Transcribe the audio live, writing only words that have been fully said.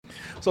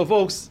So,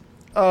 folks,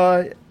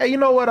 hey, you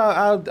know what?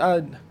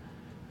 I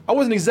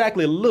wasn't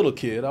exactly a little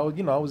kid. I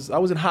was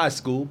in high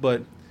school,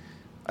 but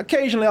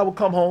occasionally I would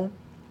come home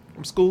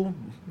from school.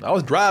 I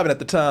was driving at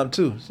the time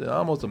too, so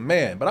almost a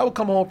man. But I would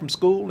come home from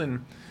school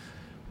and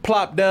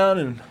plop down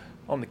and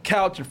on the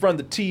couch in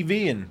front of the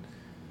TV, and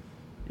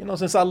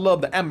since I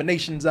love the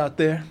animations out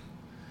there,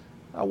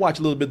 I watched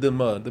a little bit of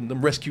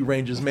them Rescue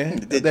Rangers, man.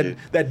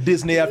 that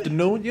Disney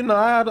afternoon.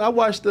 I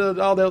watched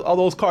all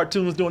those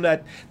cartoons during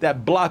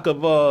that block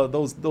of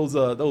those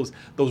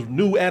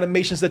new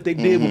animations that they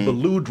did with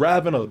Baloo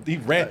driving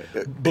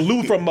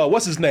Baloo from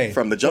what's his name?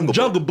 From the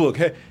Jungle Book.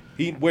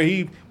 Where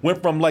he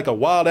went from like a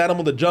wild animal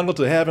in the jungle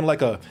to having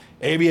like a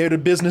aviator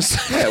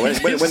business. Yeah,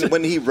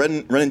 when he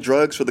running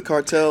drugs for the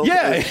cartel.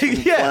 Yeah,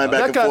 flying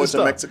back and forth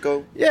to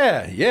Mexico.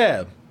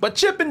 Yeah. But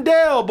Chip and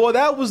Dale, boy,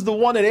 that was the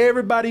one that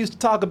everybody used to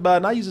talk about.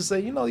 And I used to say,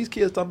 these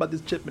kids talking about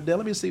this Chip and Dale.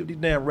 Let me see what these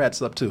damn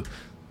rats up to.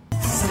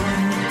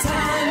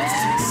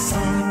 Sometimes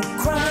some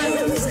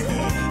crimes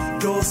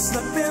go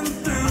slipping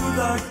through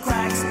the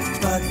cracks,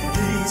 but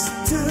these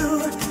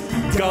two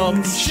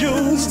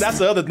gumshoes. That's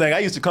the other thing. I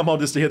used to come home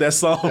just to hear that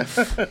song.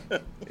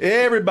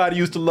 Everybody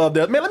used to love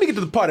that. Man, let me get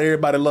to the part that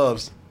everybody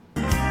loves.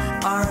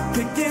 Are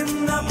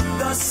picking up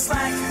the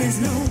slack. There's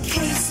no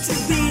case to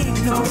be,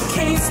 no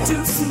case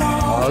too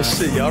small. Oh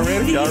shit, y'all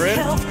ready?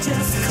 Help,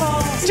 just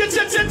call. Chip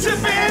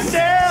and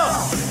Dale.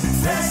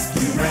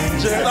 Rescue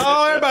Rangers.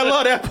 Oh, everybody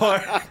love that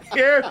part.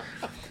 Here.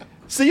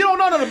 See, you don't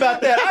know nothing about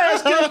that. I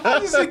asked him. I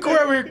just see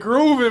Corey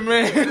grooving,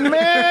 man.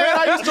 Man,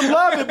 I used to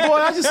love it, boy.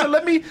 I just said,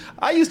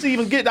 I used to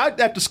even get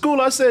after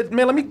school. I said,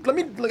 man, let me.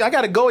 I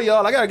gotta go,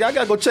 y'all. I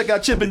gotta go check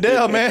out Chip and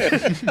Dale,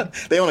 man.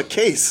 They on a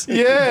case.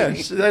 Yeah,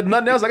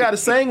 nothing else. I gotta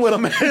sing with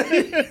them,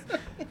 man.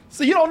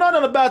 So you don't know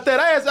nothing about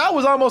that. I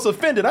was almost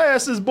offended. I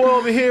asked this boy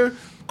over here.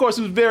 Of course,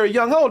 he was very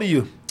young. How old are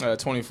you?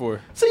 24.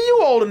 See,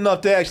 you old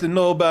enough to actually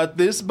know about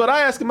this. But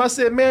I asked him. I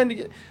said, man,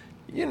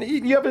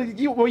 you ever in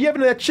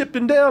that Chip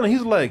and Dale? And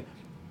he's like,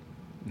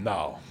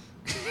 no,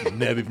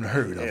 never even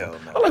heard of him.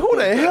 No. I'm like, who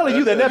the hell are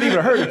you that never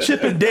even heard of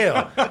Chip and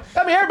Dale? I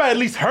mean, everybody at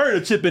least heard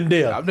of Chip and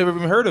Dale. I've never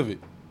even heard of it.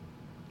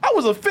 I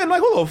was offended. Like,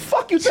 who the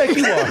fuck you think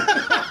you are?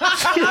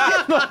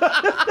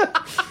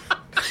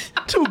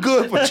 Too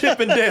good for Chip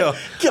and Dale.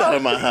 Get out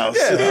of my house.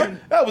 Yeah,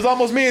 that was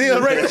almost me and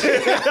him right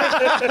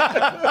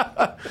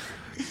there.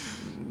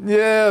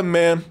 Yeah,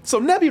 man. So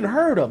never even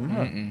heard of him.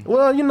 Huh?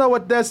 Well, you know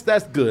what? That's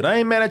good. I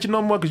ain't mad at you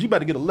no more because you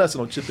better get a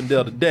lesson on Chip and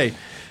Dale today.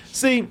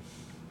 See,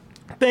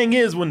 thing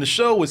is, when the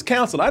show was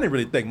canceled, I didn't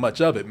really think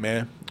much of it,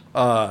 man.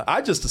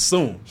 I just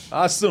assumed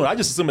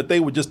that they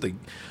were just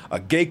a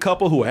gay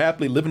couple who were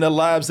happily living their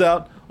lives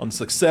out on the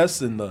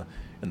success and the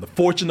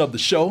fortune of the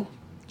show.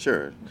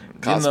 Sure.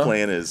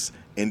 Cosplaying as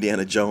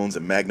Indiana Jones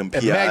and Magnum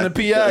P.I. Magnum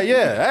P.I.,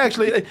 yeah.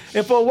 Actually,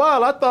 and for a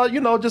while, I thought,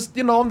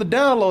 on the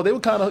down low, they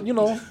were kind of,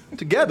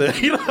 together.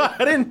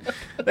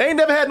 They ain't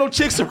never had no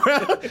chicks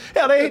around.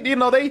 Hell,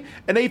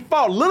 they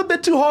fought a little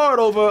bit too hard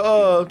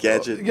over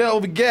Gadget.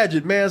 Over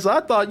Gadget, man. So I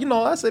thought,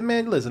 I said,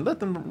 man, listen, let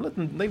them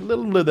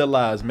live their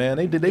lives, man.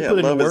 They put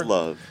in the work. Love is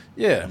love.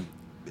 Yeah.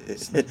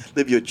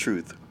 Live your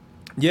truth.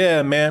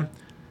 Yeah, man.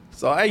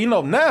 So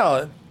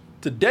now,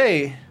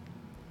 today,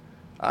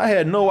 I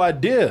had no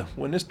idea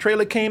when this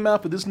trailer came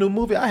out for this new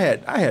movie. I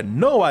had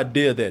no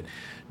idea that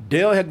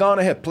Dale had gone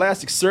and had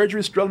plastic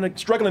surgery, struggling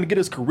to get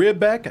his career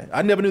back.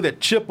 I never knew that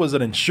Chip was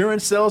an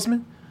insurance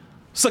salesman,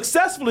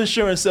 successful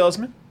insurance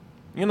salesman.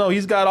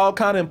 He's got all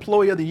kind of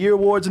Employee of the Year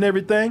awards and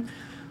everything.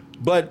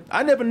 But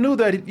I never knew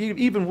that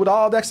even with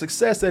all that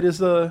success at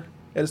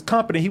his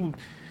company,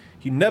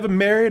 he never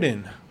married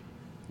and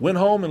went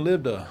home and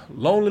lived a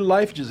lonely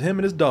life, just him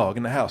and his dog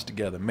in the house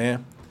together,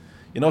 man.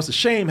 It's a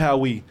shame how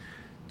we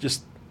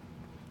just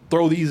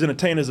throw these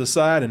entertainers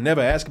aside and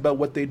never ask about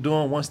what they're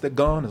doing once they're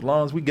gone, as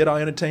long as we get our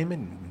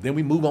entertainment, and then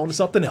we move on to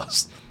something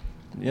else.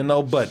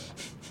 But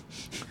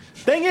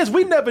thing is,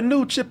 we never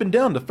knew Chip and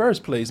Dale in the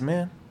first place,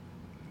 man.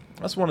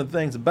 That's one of the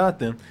things about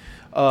them.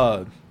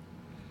 How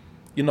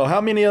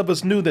many of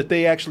us knew that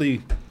they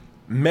actually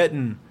met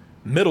in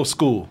middle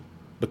school,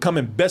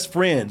 becoming best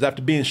friends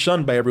after being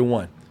shunned by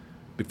everyone,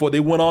 before they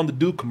went on to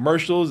do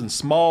commercials and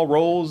small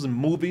roles in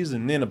movies,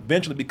 and then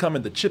eventually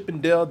becoming the Chip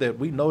and Dale that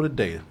we know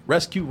today,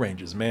 Rescue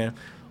Rangers, man,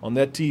 on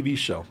that TV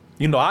show.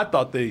 I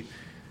thought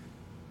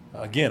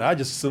I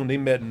just assumed they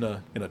met in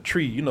a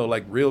tree,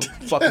 like real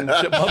fucking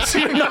chipmunks.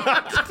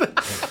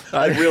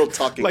 Like real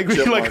talking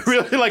chipmunks.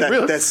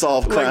 That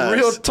solve crimes. Like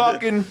real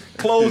talking,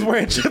 clothes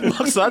wearing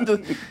chipmunks. I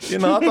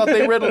thought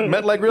they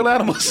met like real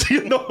animals.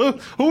 Who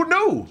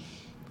knew?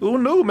 Who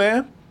knew,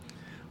 man?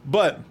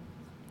 But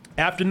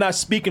after not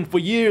speaking for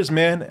years,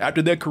 man,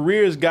 after their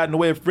careers got in the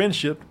way of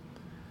friendship,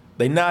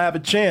 they now have a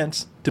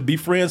chance to be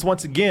friends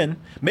once again.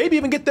 Maybe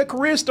even get their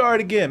career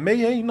started again.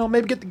 Maybe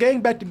maybe get the gang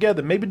back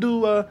together. Maybe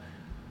do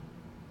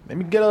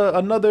maybe get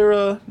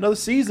another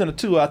season or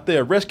two out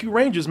there. Rescue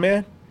Rangers,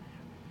 man.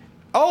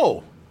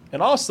 Oh,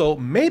 and also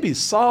maybe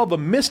solve a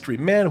mystery,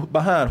 man,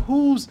 behind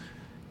who's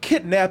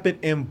kidnapping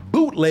and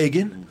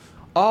bootlegging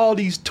all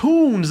these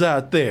tunes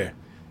out there.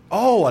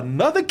 Oh,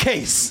 another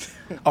case.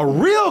 A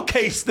real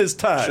case this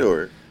time.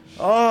 Sure.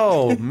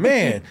 Oh,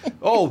 man.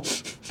 Oh,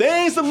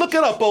 things to look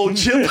it up, old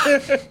Chip.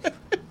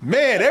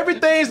 Man,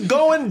 everything's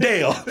going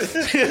Dale.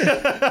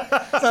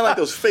 It's not like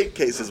those fake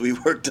cases we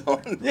worked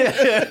on.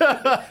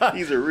 Yeah.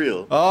 These are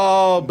real.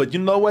 Oh, but you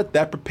know what?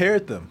 That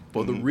prepared them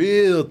for the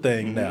real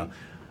thing now.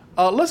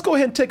 Let's go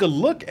ahead and take a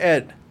look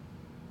at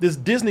this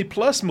Disney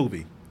Plus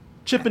movie,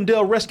 Chip and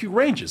Dale Rescue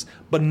Rangers,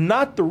 but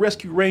not the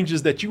Rescue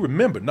Rangers that you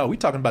remember. No, we're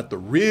talking about the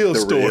real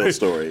story. The real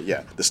story,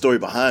 yeah. The story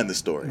behind the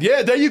story.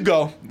 Yeah, there you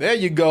go. There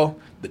you go.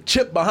 The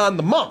chip behind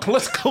the monk.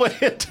 Let's go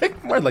ahead and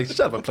take more. Like, shut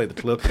up and play the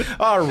clip.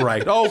 All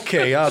right.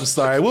 Okay, I'm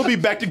sorry. We'll be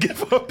back to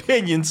give our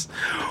opinions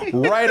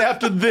right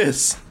after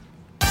this.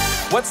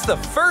 What's the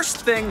first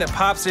thing that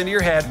pops into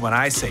your head when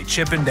I say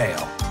Chip and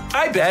Dale?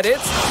 I bet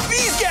it's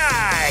these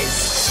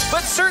guys!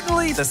 But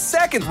certainly the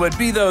second would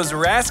be those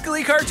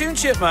rascally cartoon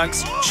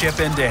chipmunks, Chip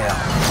and Dale.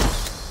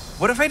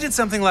 What if I did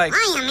something like,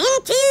 I am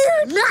into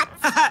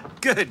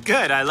nuts.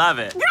 Good, I love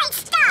it. Great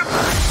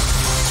stuff.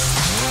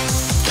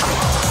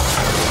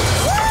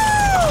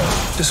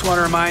 Just want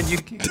to remind you.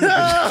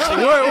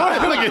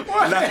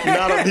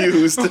 Not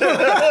amused.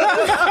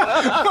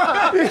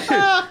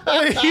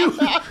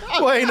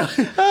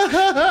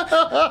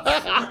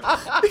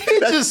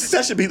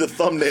 That should be the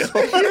thumbnail.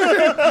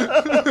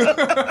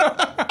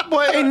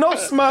 Boy, ain't no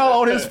smile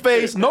on his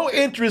face, no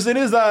interest in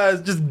his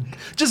eyes,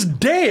 just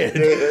dead.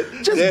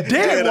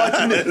 Dead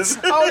watching this.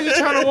 How are you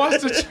trying to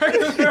watch the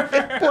trailer?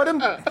 Boy,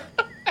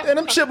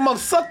 them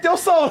chipmunks sucked your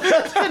soul,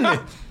 didn't they?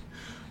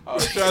 I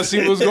was trying to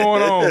see what's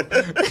going on.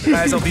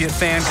 Guys, I'll be at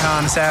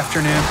FanCon this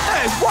afternoon.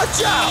 Hey,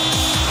 watch out!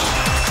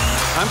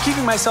 I'm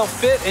keeping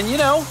myself fit and,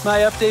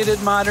 my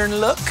updated modern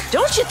look.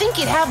 Don't you think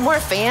you'd have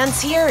more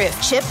fans here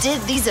if Chip did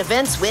these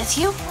events with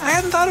you? I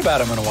hadn't thought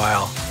about him in a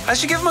while. I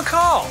should give him a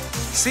call.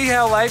 See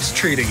how life's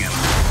treating him.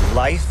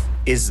 Life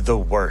is the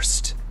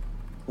worst,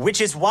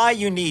 which is why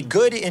you need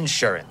good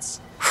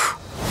insurance.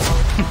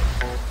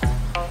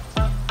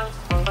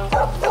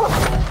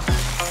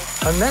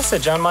 A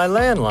message on my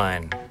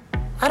landline.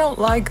 I don't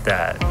like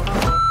that.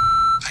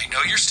 I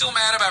know you're still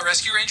mad about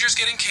Rescue Rangers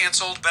getting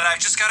canceled, but I've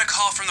just got a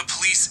call from the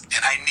police,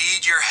 and I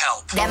need your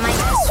help. That my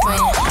best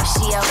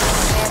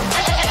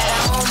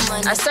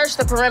friend. I searched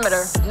the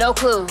perimeter. No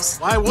clues.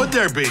 Why would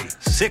there be?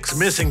 6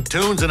 missing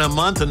tunes in a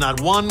month and not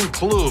one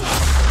clue.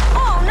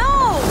 Oh,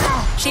 no.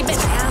 She been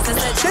down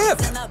since the Chip!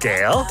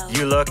 Dale,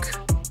 you look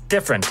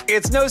different.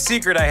 It's no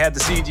secret I had the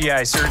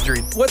CGI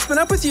surgery. What's been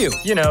up with you?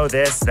 You know,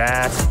 this,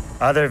 that,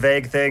 other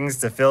vague things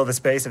to fill the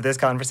space of this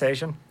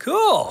conversation.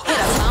 Cool. We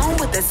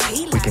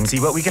can see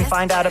what we can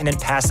find out and then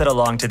pass it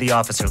along to the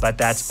officer.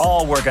 That's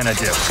all we're gonna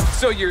do.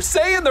 So you're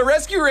saying the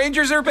Rescue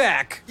Rangers are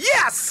back?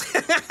 Yes!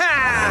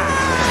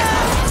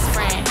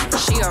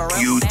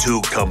 You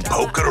two come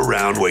poking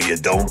around where you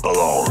don't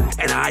belong,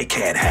 and I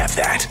can't have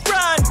that.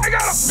 Run! I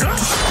got him!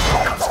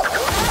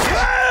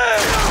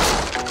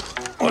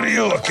 What are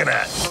you looking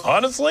at?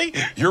 Honestly,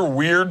 your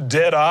weird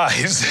dead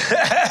eyes.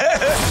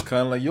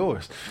 Kind of like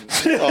yours.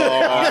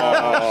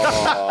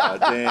 Oh,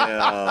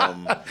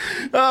 damn. But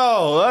you know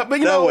what? That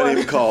wasn't what?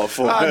 even called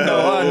for.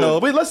 I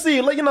know. But let's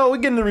see. We're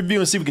getting the review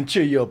and see if we can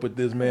cheer you up with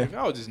this, man.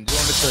 I was just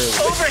enjoying the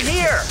trailer. Over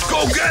here!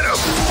 Go get him!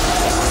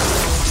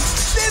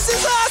 This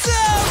is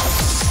awesome!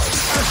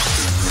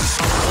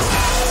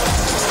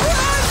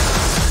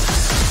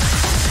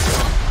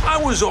 I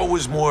was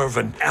always more of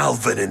an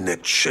Alvin and the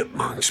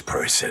Chipmunks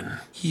person.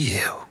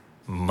 You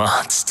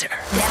monster.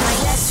 That my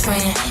best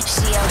friend.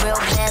 She a real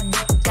bad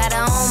got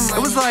her own money.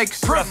 It was like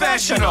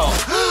professional.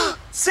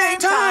 Same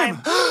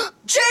time.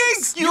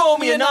 Jinx, you owe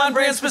me a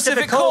non-brand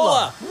specific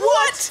cola.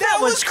 What? That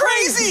was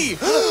crazy.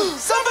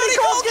 Somebody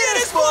call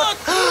Guinness Book.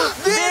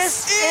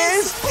 This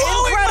is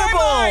incredible.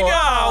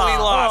 Oh, we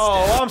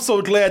lost it. I'm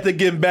so glad they're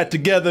getting back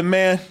together,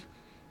 man.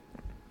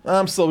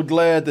 I'm so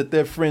glad that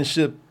their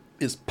friendship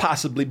is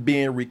possibly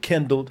being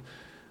rekindled.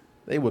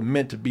 They were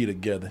meant to be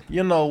together.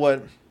 You know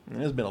what?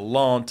 It's been a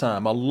long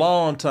time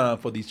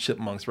for these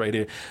chipmunks right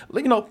here.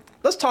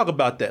 Let's talk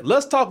about that.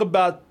 Let's talk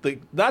about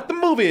not the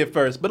movie at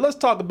first, but let's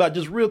talk about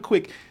just real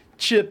quick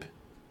Chip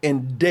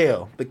and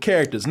Dale, the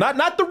characters.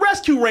 Not the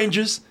Rescue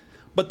Rangers,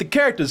 but the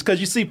characters. Because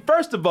you see,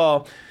 first of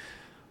all,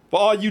 for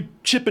all you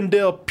Chip and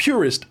Dale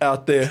purists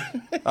out there,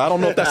 I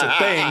don't know if that's a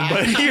thing,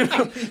 but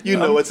you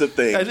know it's a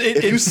thing.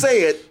 If you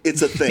say it,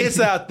 it's a thing. It's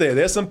out there.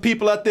 There's some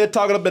people out there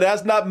talking about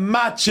that's not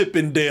my Chip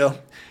and Dale.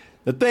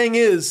 The thing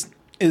is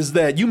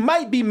that you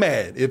might be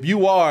mad if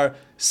you are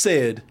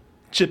said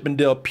Chip and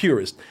Dale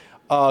purist,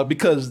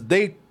 because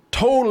they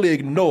totally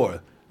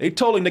ignore.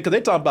 Because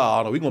they talking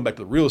about, we're going back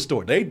to the real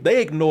story.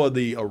 They ignore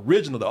the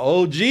original, the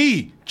OG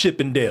Chip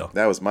and Dale.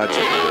 That was my Chip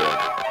and Dale.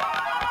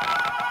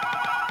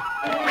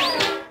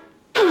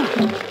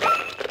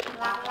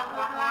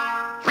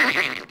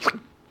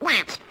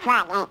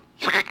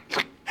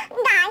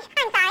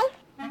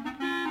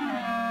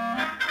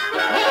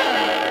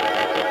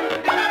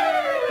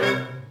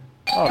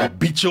 Oh,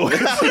 beat your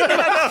ass.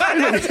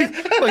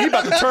 Look, he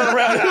about to turn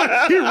around.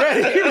 He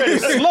ready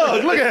to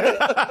slug. Look at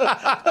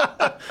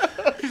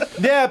him.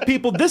 Yeah,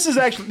 people, this is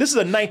a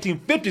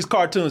 1950s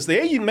cartoon.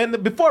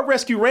 Before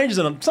Rescue Rangers,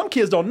 and some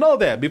kids don't know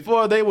that.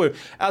 Before they were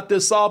out there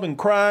solving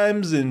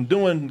crimes and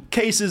doing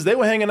cases, they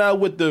were hanging out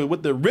with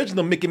the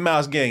original Mickey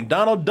Mouse gang,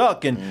 Donald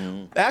Duck,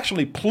 and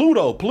actually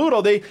Pluto.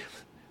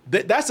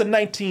 That's a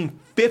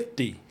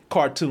 1950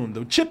 cartoon.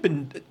 The Chip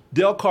and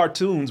Dale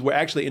cartoons were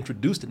actually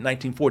introduced in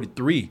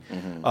 1943.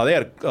 They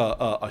had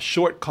a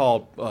short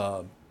called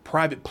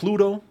Private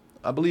Pluto.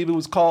 I believe it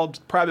was called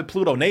Private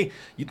Pluto. And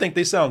you think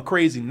they sound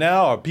crazy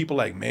now, or people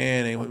like,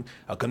 man,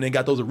 how come they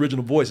got those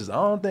original voices? I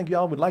don't think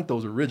y'all would like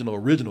those original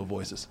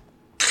voices.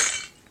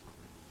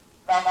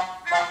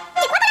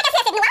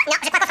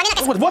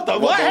 What the?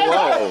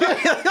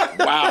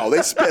 Wow,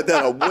 they sped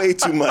that up way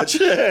too much.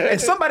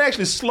 And somebody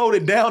actually slowed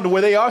it down to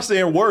where they are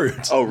saying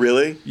words. Oh,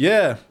 really?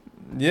 Yeah,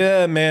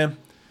 man.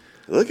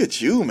 Look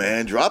at you,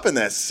 man, dropping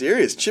that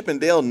serious Chip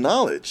and Dale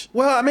knowledge.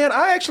 Well, man,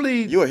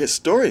 you're a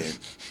historian.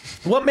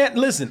 Well, man,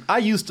 listen, I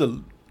used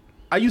to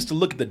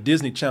look at the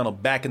Disney Channel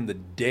back in the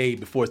day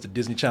before it's the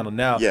Disney Channel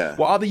now. Yeah.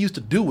 Well, all they used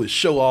to do was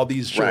show all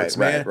these shorts,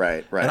 man.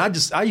 Right. And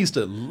I used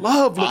to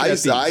love looking at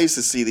these. I used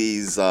to see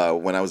these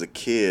when I was a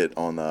kid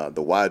on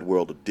the Wide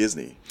World of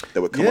Disney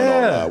that would come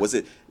on. Was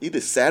it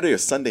either Saturday or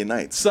Sunday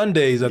nights?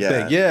 Sundays, I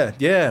think.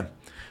 Yeah.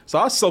 So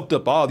I soaked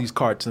up all these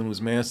cartoons,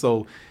 man.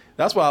 So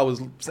that's why I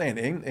was saying,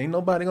 ain't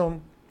nobody gonna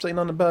say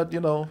nothing about,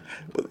 Well,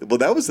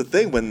 that was the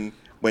thing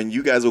when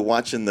you guys were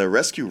watching the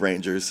Rescue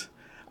Rangers.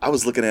 I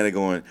was looking at it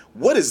going,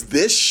 what is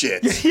this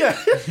shit? Yeah.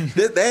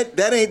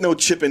 that ain't no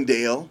Chip and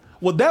Dale.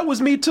 Well, that was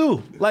me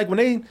too. Like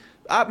when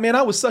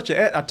I was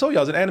I told you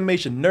I was an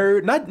animation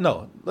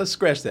nerd. Let's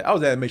scratch that. I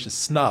was an animation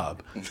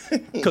snob.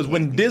 Because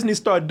when Disney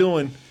started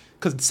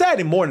because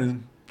Saturday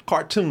morning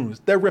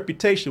cartoons, their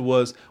reputation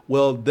was,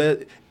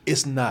 that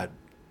it's not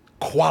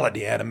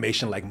quality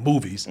animation like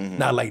movies,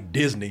 not like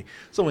Disney.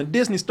 So when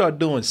Disney started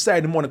doing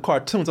Saturday morning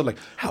cartoons, I'm like,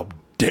 how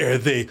dare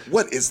they?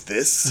 What is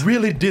this?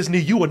 Really, Disney,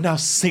 you are now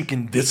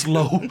sinking this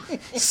low,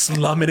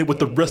 slumming it with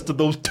the rest of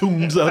those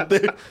toons out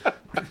there.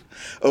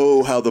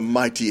 Oh, how the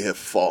mighty have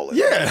fallen.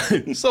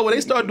 Yeah. So when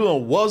they started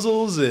doing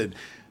Wuzzles and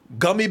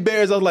Gummy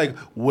Bears, I was like,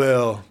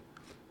 well,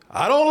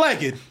 I don't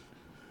like it.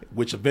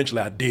 Which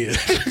eventually I did.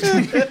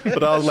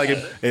 But I was like,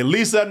 at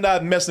least I'm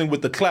not messing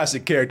with the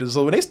classic characters.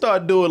 So when they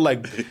started doing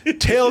like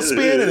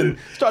Tailspin and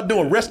started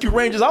doing Rescue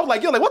Rangers, I was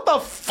like, what the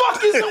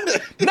fuck is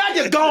that? Now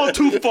you're gone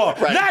too far.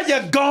 Right. Now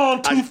you're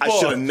gone too far. I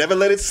should have never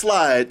let it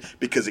slide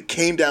because it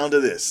came down to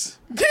this.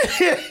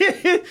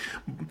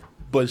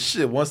 But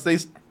shit, once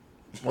the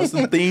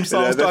theme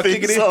song start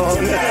kicking in.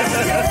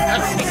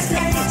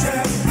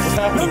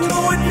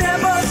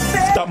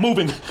 Stop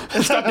moving.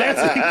 Stop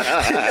dancing.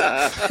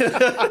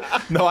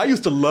 No, I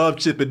used to love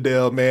Chip and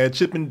Dale, man.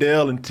 Chip and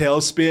Dale and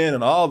Tailspin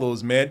and all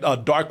those, man.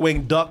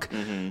 Darkwing Duck.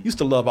 Used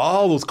to love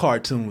all those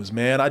cartoons,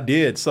 man. I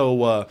did.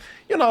 So,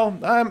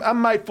 I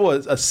might for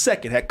a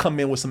second have come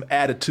in with some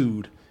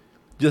attitude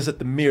just at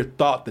the mere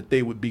thought that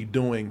they would be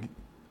doing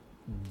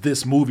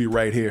this movie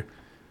right here.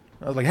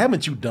 I was like,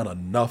 haven't you done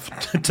enough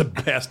to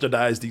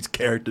bastardize these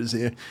characters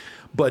here?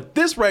 But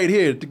this right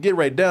here, to get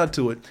right down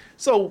to it,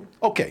 so,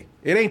 okay,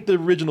 it ain't the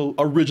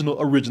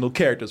original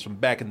characters from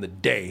back in the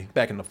day,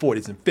 back in the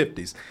 40s and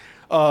 50s.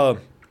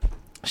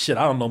 Shit,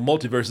 I don't know,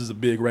 multiverses are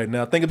big right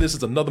now. Think of this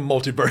as another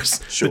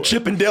multiverse. Sure. The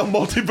Chip and Dale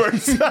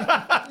multiverse.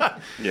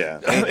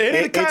 Yeah.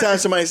 Anytime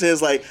somebody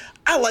says, like,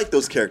 I like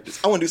those characters,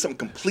 I want to do something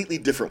completely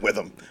different with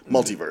them.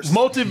 Multiverse.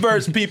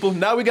 Multiverse, people.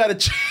 Now we got a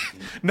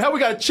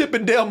Chip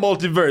and Dale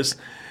multiverse.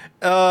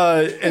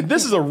 And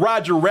this is a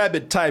Roger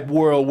Rabbit type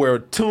world where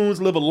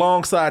toons live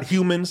alongside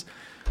humans,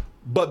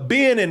 but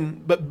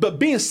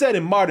being set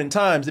in modern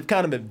times, they've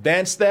kind of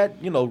advanced that.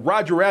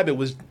 Roger Rabbit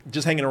was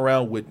just hanging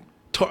around with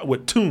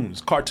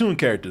toons, cartoon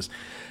characters.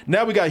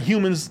 Now we got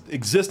humans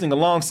existing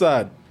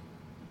alongside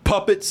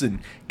puppets and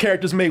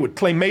characters made with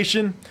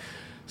claymation,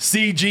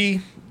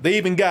 CG. They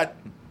even got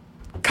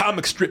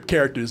comic strip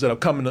characters that have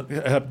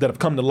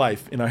come to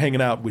life and are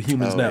hanging out with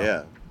humans now.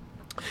 Yeah.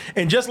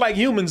 And just like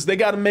humans, they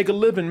got to make a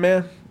living,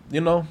 man.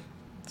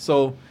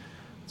 So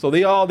they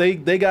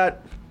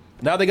got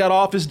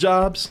office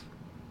jobs,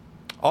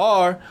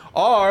 or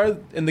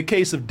in the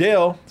case of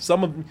Dale,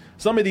 some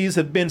of these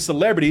have been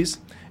celebrities,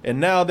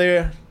 and now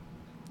they're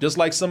just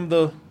like some of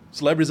the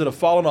celebrities that have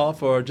fallen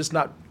off, or just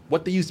not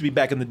what they used to be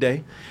back in the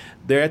day.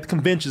 They're at the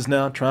conventions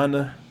now, trying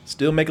to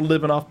still make a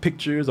living off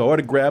pictures or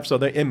autographs or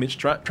their image,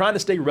 trying to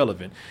stay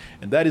relevant,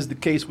 and that is the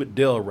case with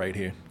Dale right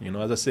here.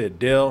 As I said,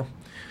 Dale.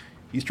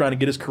 He's trying to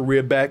get his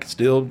career back,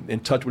 still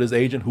in touch with his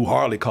agent, who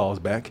hardly calls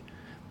back.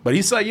 But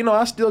he's like,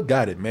 I still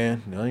got it,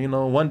 man.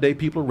 One day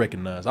people will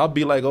recognize. I'll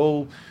be like,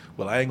 oh,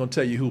 well, I ain't going to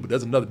tell you who, but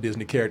there's another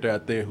Disney character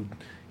out there who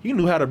he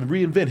knew how to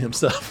reinvent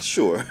himself.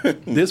 Sure.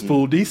 This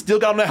fool, he still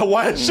got on that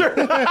Hawaiian shirt.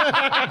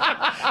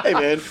 Hey,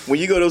 man, when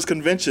you go to those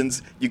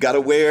conventions, you got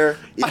to wear,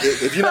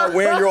 if you're not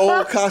wearing your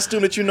old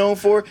costume that you're known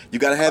for, you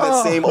got to have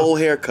that same old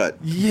haircut.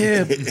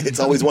 Yeah. It's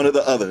always one or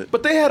the other.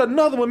 But they had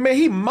another one, man.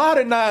 He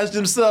modernized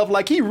himself.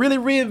 Like, he really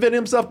reinvented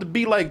himself to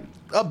be like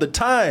of the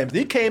times.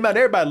 He came out,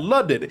 everybody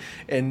loved it,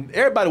 and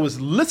everybody was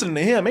listening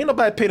to him. Ain't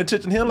nobody paying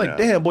attention to him. Like,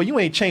 damn, boy, you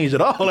ain't changed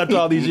at all after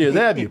all these years,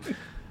 have you?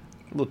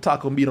 A little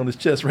taco meat on his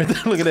chest right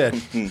there. Look at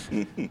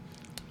that.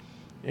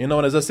 You know,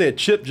 and as I said,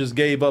 Chip just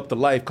gave up the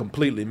life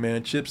completely,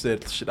 man. Chip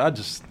said, shit, I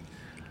don't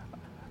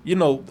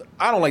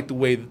like the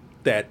way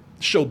that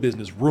show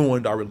business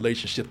ruined our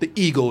relationship, the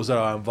egos that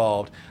are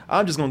involved.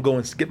 I'm just going to go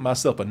and get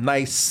myself a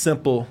nice,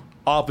 simple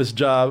office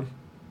job,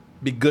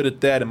 be good at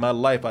that, and my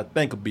life, I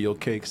think, will be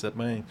okay, except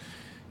I ain't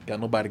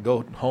got nobody to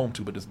go home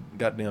to but this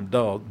goddamn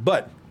dog.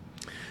 But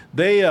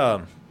they,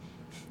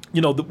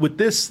 with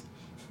this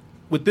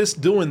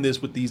doing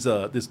this with these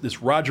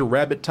this Roger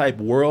Rabbit type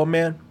world,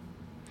 man,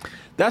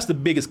 that's the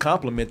biggest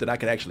compliment that I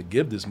could actually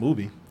give this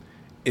movie,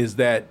 is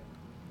that,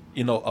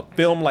 a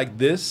film like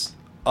this,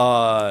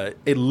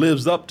 it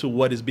lives up to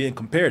what is being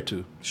compared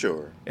to.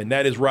 Sure. And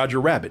that is Roger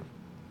Rabbit.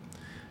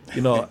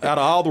 Out of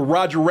all the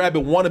Roger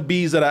Rabbit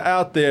wannabes that are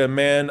out there,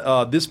 man,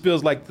 this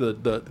feels like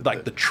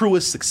the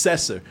truest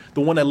successor,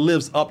 the one that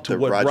lives up to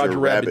what Roger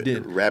Rabbit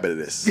did.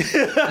 Rabbitous.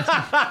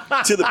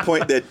 To the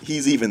point that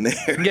he's even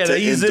there. Yeah, to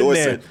he's endorse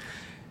in there.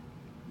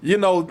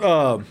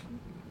 it.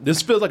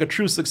 This feels like a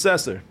true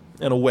successor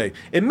in a way.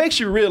 It makes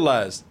you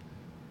realize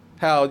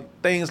how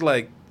things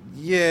like,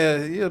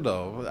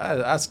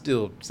 I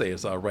still say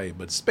it's all right,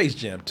 but Space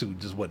Jam 2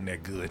 just wasn't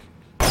that good.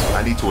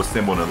 I need to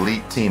assemble an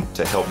elite team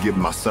to help give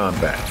my son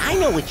back. I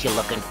know what you're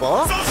looking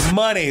for.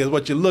 Money is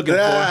what you're looking for.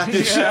 I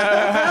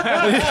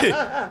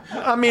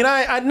mean,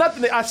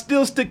 I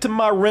still stick to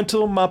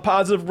my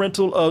positive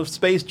rental of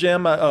Space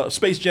Jam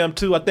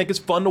 2. I think it's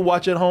fun to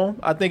watch at home.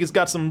 I think it's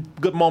got some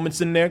good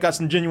moments in there, got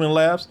some genuine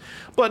laughs.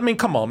 But I mean,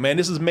 come on, man,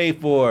 this is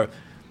made for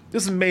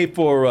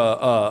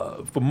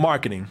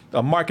marketing,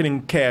 a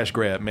marketing cash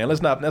grab, man.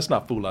 Let's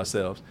not fool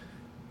ourselves.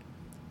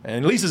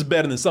 And at least it's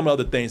better than some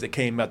other things that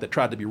came out that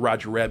tried to be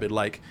Roger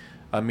Rabbit-like.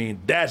 I mean,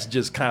 that's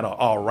just kind of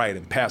all right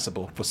and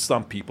passable for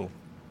some people.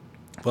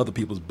 For other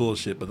people's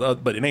bullshit.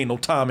 But it ain't no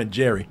Tom and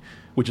Jerry,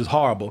 which is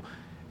horrible.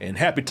 And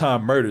Happy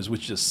Time Murders,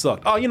 which just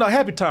sucked. Oh,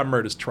 Happy Time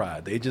Murders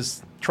tried. They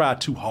just tried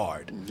too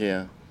hard.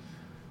 Yeah.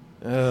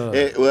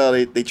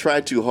 They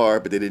tried too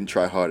hard, but they didn't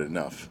try hard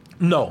enough.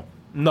 No.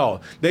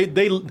 They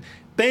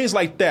things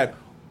like that.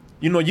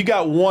 You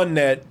got one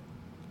that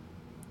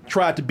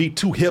tried to be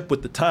too hip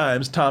with the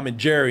times, Tom and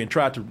Jerry, and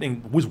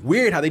it was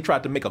weird how they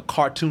tried to make a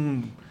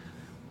cartoon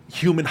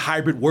human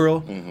hybrid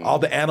world. Mm-hmm. All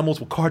the animals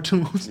were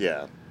cartoons.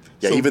 Yeah.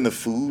 Yeah, so, even the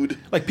food.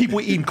 Like people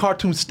were eating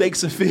cartoon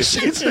steaks and fish.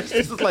 It's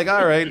just like,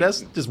 all right, that's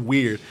just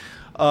weird.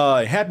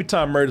 Happy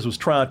Time Murders was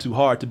trying too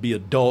hard to be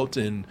adult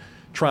and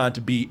trying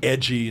to be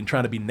edgy and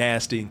trying to be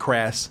nasty and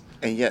crass.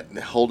 And yet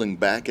holding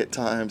back at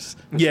times.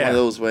 It's one of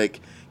those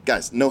like,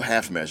 guys, no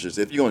half measures.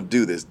 If you're going to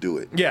do this, do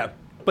it. Yeah.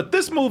 But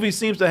this movie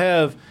seems to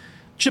have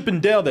Chip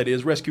and Dale, that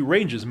is, Rescue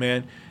Rangers,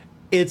 man.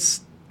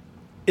 It's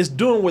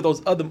doing what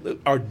those other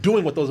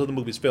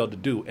movies failed to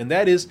do, and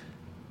that is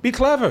be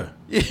clever.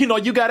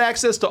 You got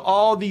access to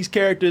all these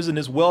characters and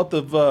this wealth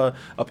of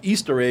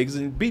Easter eggs,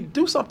 and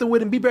do something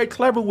with it and be very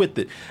clever with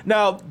it.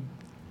 Now,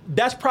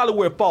 that's probably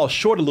where it falls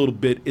short a little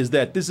bit, is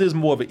that this is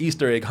more of an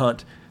Easter egg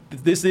hunt.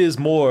 This is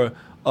more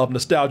of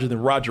nostalgia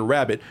than Roger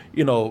Rabbit.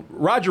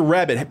 Roger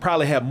Rabbit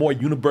probably had more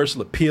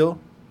universal appeal.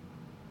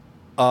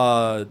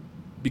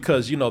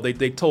 Because,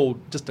 they told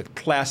just a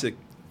classic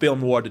film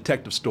noir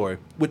detective story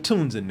with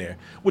tunes in there,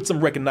 with some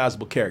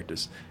recognizable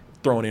characters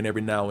thrown in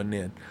every now and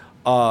then.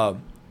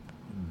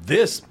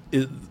 This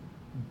is,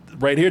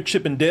 right here,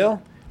 Chip and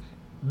Dale,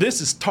 this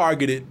is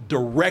targeted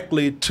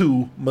directly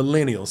to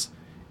millennials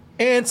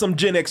and some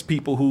Gen X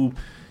people who,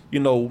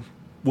 will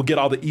get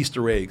all the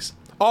Easter eggs.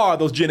 Or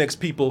those Gen X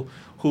people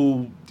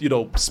who,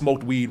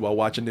 smoked weed while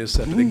watching this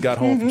after they got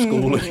home from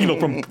school,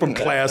 from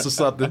class or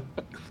something.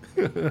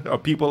 Or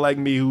people like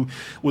me who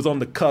was on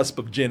the cusp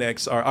of Gen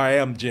X, or I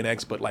am Gen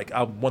X, but like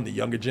I'm one of the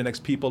younger Gen X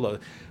people,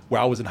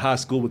 where I was in high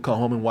school, would come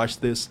home and watch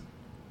this.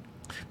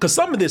 Because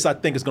some of this I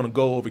think is going to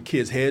go over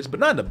kids' heads, but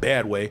not in a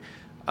bad way.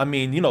 I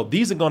mean,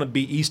 these are going to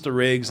be Easter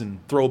eggs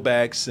and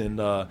throwbacks and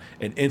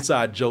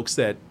inside jokes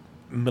that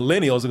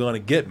millennials are going to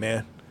get,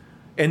 man.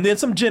 And then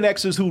some Gen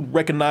Xers who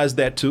recognize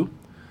that too.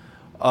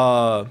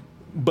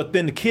 But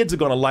then the kids are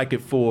going to like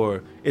it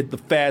for the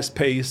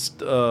fast-paced,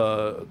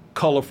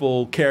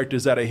 colorful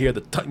characters that are here.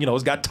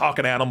 It's got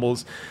talking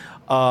animals.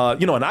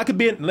 And I could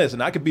be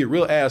a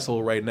real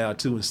asshole right now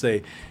too and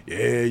say,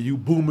 yeah, you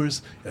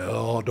boomers,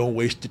 don't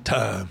waste your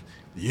time.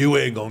 You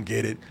ain't going to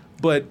get it.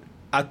 But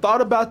I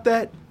thought about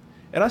that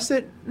and I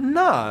said,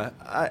 nah,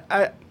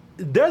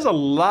 there's a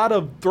lot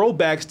of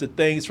throwbacks to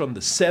things from the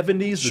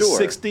 70s,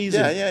 the 60s,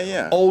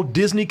 and old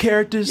Disney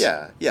characters.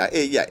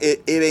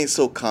 It ain't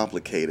so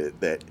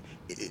complicated that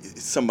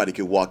somebody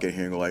could walk in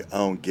here and go like, I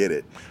don't get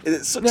it.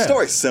 The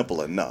story's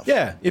simple enough.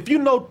 Yeah, if you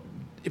know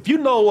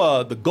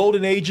the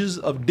golden ages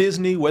of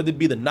Disney, whether it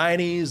be the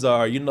 90s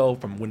or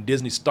from when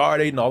Disney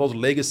started and all those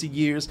legacy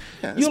years,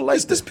 you'll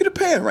like this Peter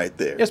Pan right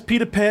there. There's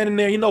Peter Pan in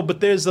there,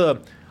 but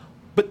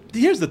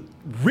here's the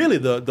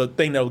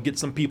thing that will get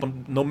some people,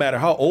 no matter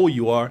how old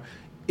you are.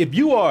 If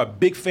you are a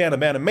big fan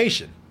of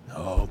animation,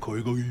 Oh,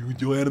 Corey, go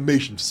with your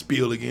animation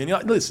spiel again.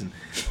 Listen,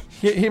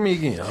 hear me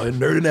again. I'm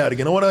nerding out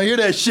again. I want to hear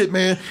that shit,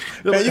 man.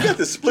 Man, you got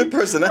the split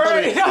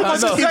personality.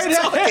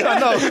 I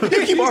know.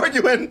 You keep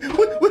arguing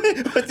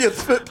with your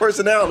split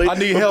personality. I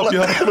need help,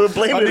 yo. We're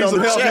blaming it on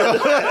the help,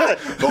 chat.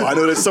 Oh, I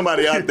know there's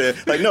somebody out there.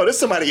 Like, no, there's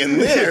somebody in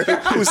there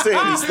who's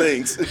saying these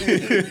things.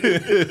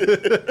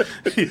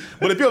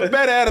 But if you're a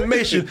bad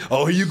animation,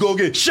 here you go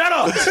again. Shut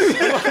up.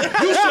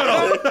 You shut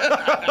up.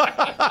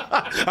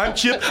 I'm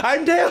Chip.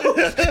 I'm Dale.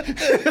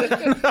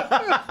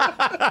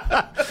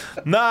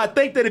 Nah, I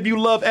think that if you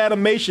love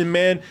animation,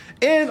 man,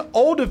 and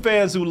older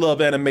fans who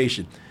love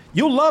animation,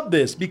 you'll love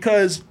this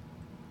because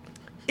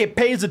it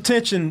pays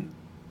attention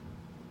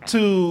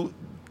to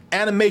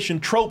animation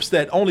tropes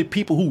that only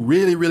people who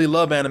really, really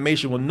love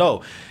animation will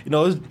know. You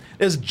know,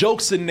 there's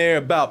jokes in there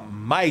about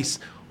mice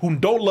who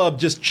don't love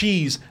just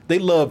cheese. They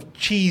love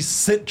cheese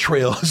scent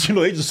trails. You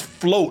know, they just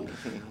float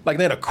like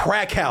they're in a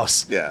crack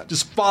house. Yeah.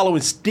 Just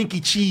following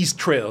stinky cheese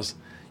trails.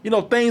 You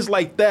know, things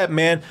like that,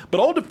 man. But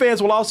older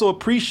fans will also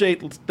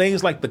appreciate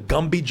things like the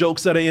Gumby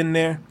jokes that are in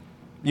there.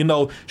 You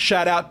know,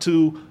 shout out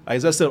to,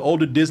 as I said,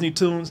 older Disney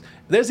tunes.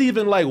 There's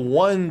even like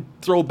one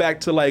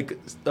throwback to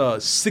like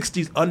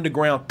 60s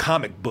underground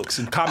comic books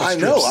and comic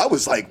strips. I know. I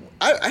was like,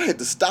 I had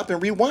to stop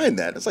and rewind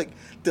that. It's like,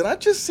 did I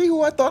just see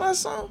who I thought I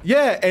saw?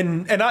 Yeah,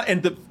 and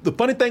the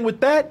funny thing with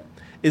that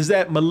is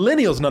that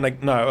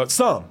millennials,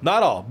 some,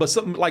 not all, but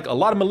some, like a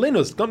lot of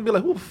millennials gonna be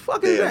like, who the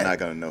fuck is that? They're not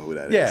gonna know who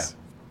that is. Yeah.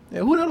 Yeah,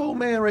 who that old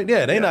man right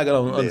there? They're not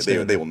gonna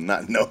understand. They will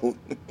not know.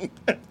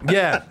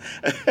 Yeah.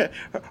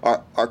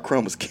 Our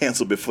Chrome was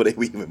canceled before they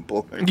were even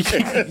born.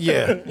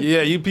 yeah.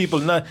 You people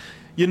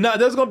you're not.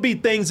 There's gonna be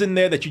things in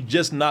there that you're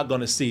just not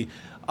gonna see.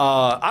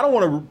 I don't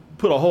want to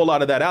put a whole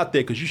lot of that out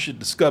there because you should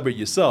discover it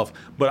yourself.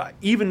 But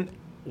even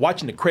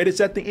watching the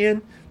credits at the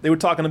end, they were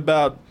talking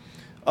about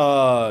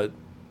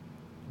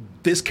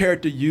this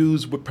character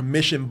used with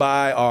permission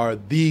by are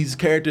these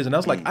characters, and I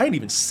was like, I didn't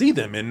even see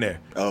them in there.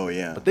 Oh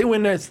yeah. But they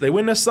went there. They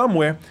went there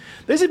somewhere.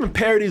 There's even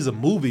parodies of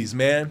movies,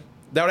 man,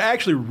 that were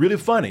actually really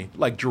funny,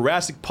 like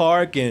Jurassic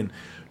Park and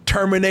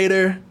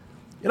Terminator.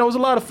 You know, there's a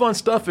lot of fun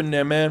stuff in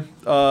there, man.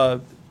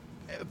 For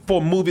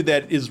a movie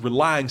that is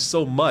relying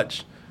so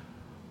much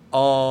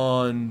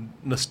on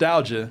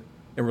nostalgia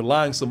and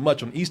relying so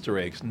much on Easter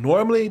eggs.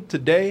 Normally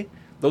today,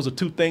 those are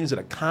two things that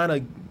are kind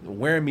of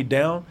wearing me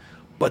down.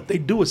 But they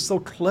do it so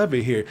clever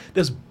here.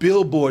 There's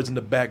billboards in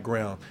the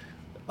background,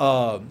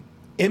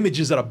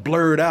 images that are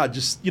blurred out,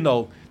 just, you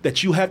know,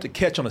 that you have to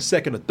catch on a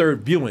second or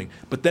third viewing,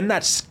 but they're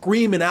not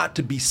screaming out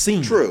to be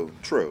seen. True.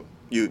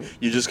 You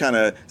just kind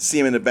of see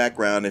them in the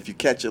background. If you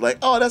catch it, like,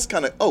 oh, that's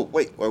kind of, oh,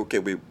 wait, okay,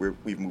 we've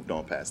moved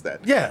on past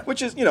that. Yeah.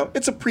 Which is, you know,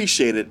 it's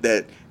appreciated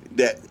that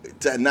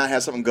to not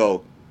have something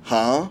go,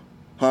 huh?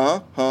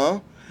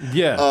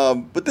 Yeah.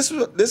 But this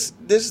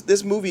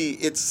movie,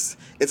 it's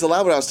a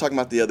lot of what I was talking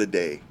about the other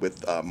day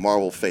with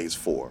Marvel Phase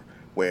 4,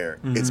 where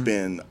it's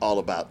been all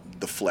about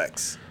the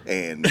flex.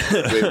 And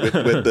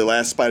with the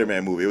last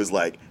Spider-Man movie, it was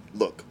like,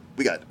 look,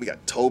 we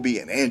got Toby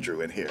and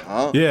Andrew in here,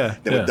 huh? Yeah.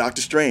 Then with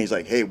Doctor Strange,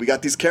 like, hey, we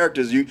got these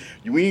characters. You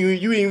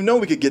didn't even know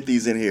we could get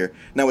these in here.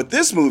 Now with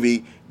this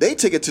movie, they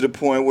take it to the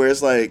point where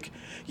it's like,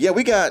 yeah,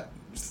 we got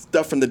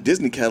stuff from the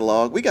Disney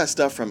catalog. We got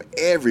stuff from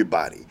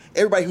everybody.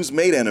 Everybody who's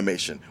made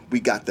animation, we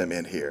got them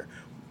in here.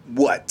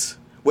 What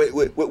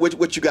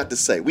you got to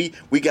say? We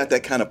got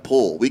that kind of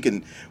pull. We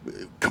can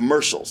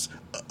commercials,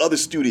 other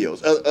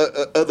studios,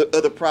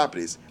 other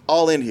properties,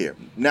 all in here.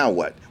 Now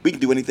what? We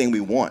can do anything we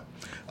want.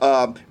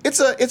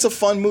 It's a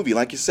fun movie,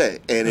 like you say,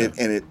 and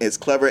it's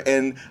clever.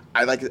 And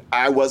I like it.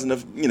 I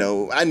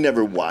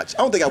never watched.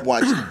 I don't think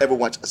I've ever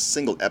watched a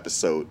single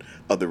episode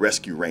of the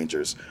Rescue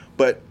Rangers,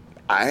 but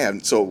I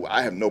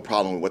have no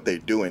problem with what they're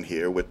doing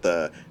here with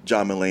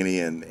John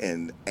Mulaney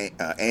and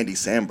Andy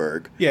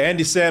Samberg. Yeah,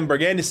 Andy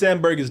Samberg. Andy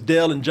Samberg is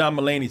Dale and John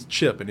Mulaney's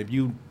Chip. And if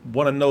you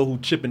want to know who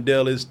Chip and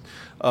Dale is,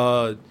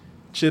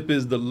 Chip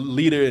is the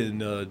leader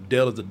and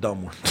Dale is the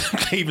dumb one.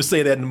 They even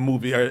say that in the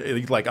movie.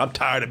 He's like, I'm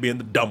tired of being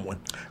the dumb one.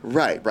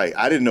 Right.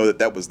 I didn't know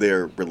that was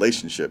their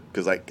relationship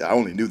because I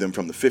only knew them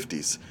from the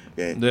 50s.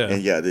 And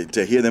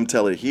to hear them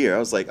tell it here, I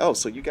was like, oh,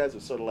 so you guys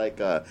are sort of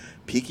like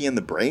Peaky and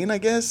the Brain, I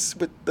guess,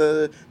 with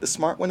the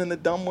smart one and the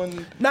dumb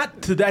one.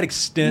 Not to that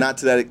extent. Not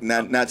to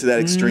that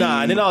extreme.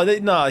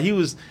 Nah. He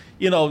was,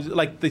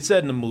 like they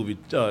said in the movie.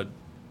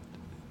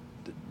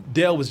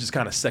 Dale was just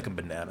kind of second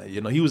banana.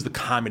 He was the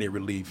comedy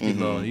relief. You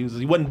know,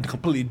 he wasn't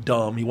completely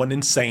dumb. He wasn't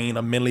insane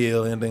or mentally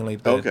ill or anything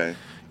like that. Okay.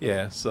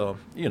 Yeah. So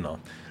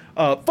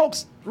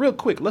folks, real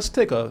quick, let's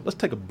take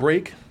a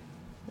break.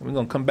 We're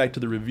gonna come back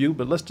to the review,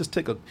 but let's just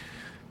take a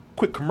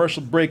quick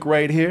commercial break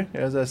right here.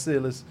 As I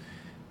said, let's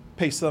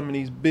pay some of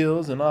these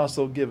bills and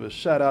also give a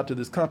shout out to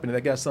this company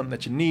that got something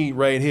that you need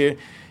right here.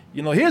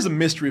 Here's a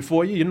mystery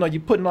for you. You're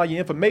putting all your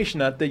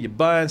information out there. You're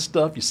buying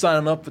stuff. You're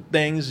signing up for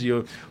things.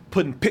 You're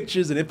putting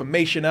pictures and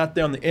information out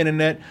there on the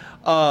internet.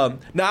 Now,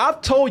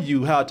 I've told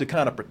you how to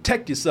kind of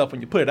protect yourself when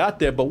you put it out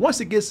there, but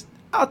once it gets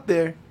out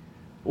there,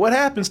 what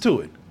happens to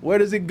it? Where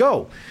does it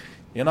go?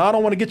 I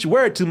don't want to get you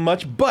worried too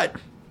much, but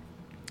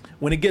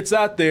when it gets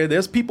out there,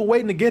 there's people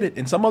waiting to get it,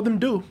 and some of them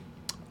do.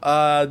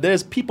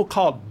 There's people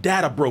called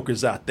data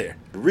brokers out there.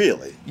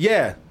 Really?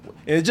 Yeah.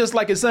 And it's just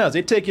like it sounds.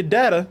 They take your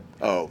data.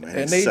 Oh man,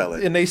 and they sell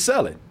it. And they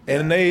sell it.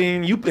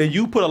 And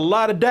you put a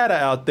lot of data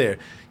out there.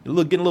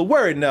 You're getting a little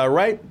worried now,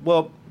 right?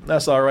 Well,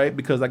 that's all right,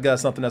 because I got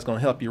something that's going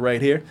to help you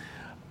right here.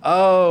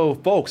 Oh,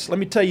 folks, let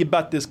me tell you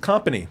about this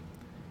company.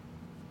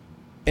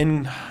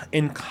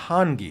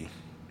 Incogni.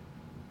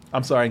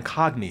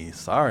 Incogni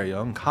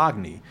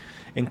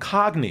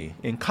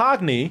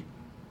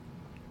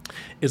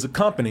is a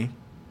company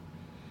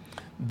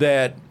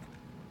that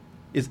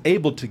is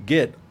able to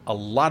get a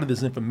lot of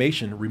this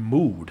information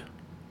removed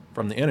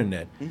from the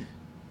internet.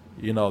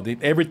 You know,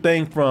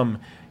 everything from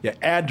your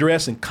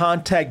address and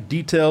contact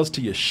details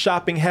to your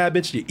shopping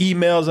habits, your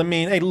emails. I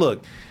mean, hey,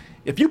 look,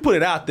 if you put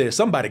it out there,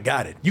 somebody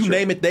got it. You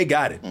name it, they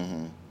got it.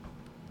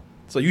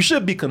 So you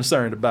should be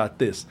concerned about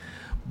this.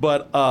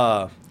 But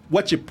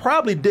what you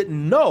probably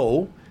didn't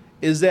know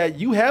is that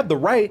you have the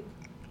right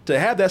to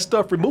have that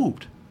stuff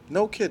removed.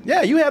 No kidding.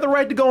 Yeah, you have the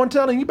right to go and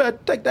tell them, you better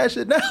take that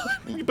shit down.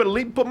 You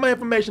better put my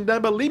information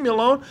down, but leave me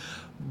alone.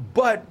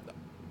 But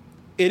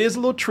it is a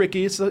little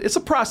tricky. It's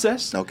a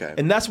process. Okay.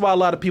 And that's why a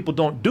lot of people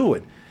don't do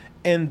it.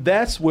 And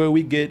that's where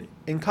we get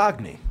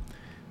Incogni.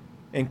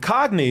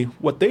 Incogni,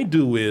 what they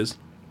do is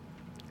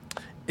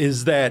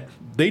that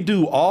they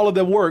do all of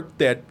the work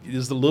that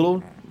is a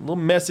little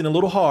messy and a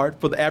little hard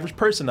for the average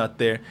person out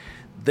there.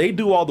 They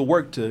do all the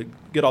work to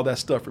get all that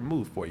stuff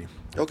removed for you.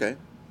 Okay.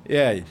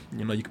 Yeah,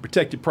 you know, you can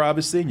protect your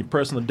privacy and your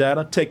personal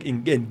data,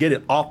 and get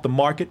it off the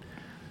market.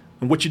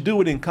 And what you do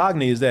with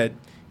Incogni is that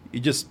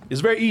it's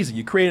very easy.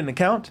 You create an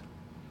account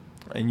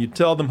and you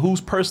tell them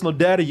whose personal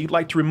data you'd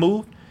like to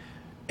remove,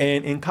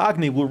 and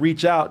Incogni will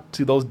reach out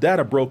to those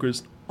data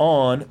brokers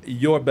on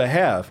your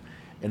behalf,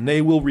 and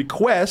they will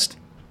request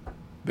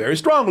very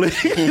strongly.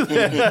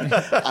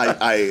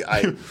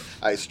 I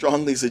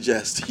strongly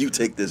suggest you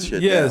take this shit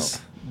down. Yes,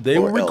 they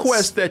will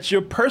request that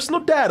your personal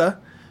data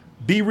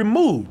be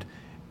removed,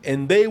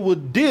 and they will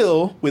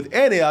deal with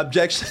any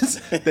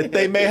objections that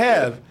they may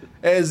have,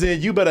 as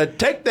in you better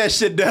take that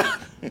shit down.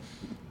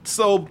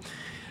 So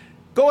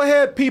go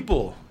ahead,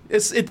 people.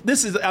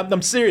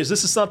 I'm serious.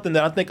 This is something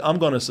that I think I'm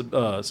going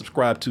to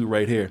subscribe to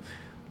right here,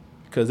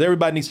 because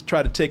everybody needs to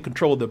try to take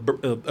control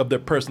of their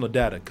personal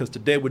data, because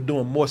today we're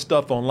doing more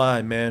stuff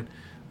online, man.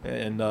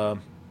 And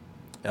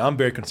I'm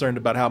very concerned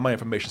about how my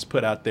information is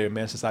put out there,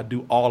 man, since I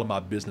do all of my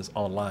business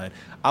online.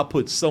 I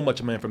put so much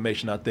of my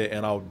information out there,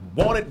 and I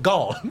want it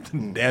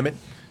gone. Damn it.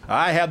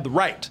 I have the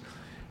right.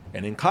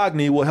 And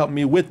Incogni will help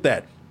me with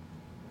that.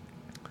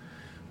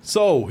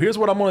 So here's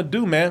what I'm going to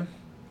do, man.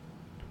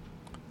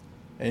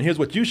 And here's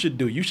what you should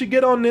do. You should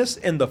get on this,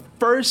 and the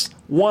first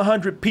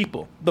 100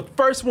 people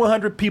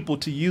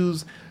to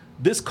use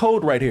this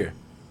code right here,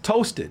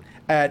 Toasted,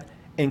 at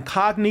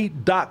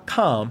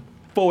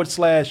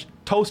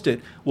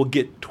incogni.com/toasted will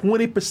get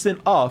 20%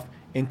 off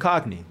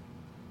Incogni.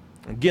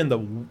 Again,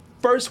 the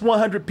first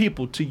 100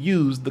 people to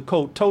use the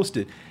code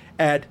Toasted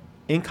at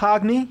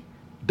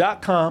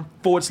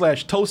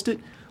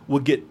incogni.com/toasted will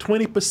get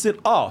 20%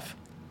 off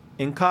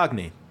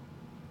Incogni.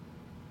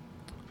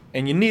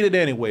 And you need it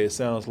anyway, it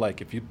sounds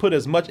like. If you put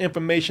as much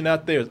information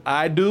out there as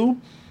I do,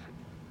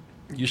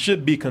 you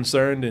should be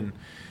concerned, and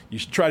you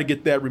should try to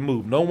get that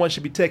removed. No one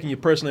should be taking your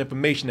personal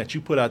information that you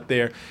put out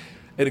there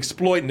and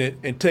exploiting it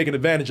and taking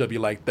advantage of you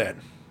like that.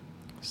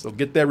 So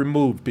get that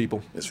removed,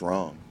 people. It's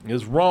wrong.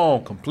 It's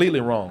wrong,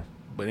 completely wrong.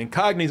 But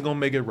Incogni's going to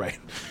make it right.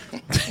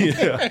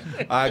 Yeah.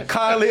 I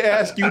kindly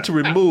ask you to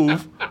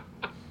remove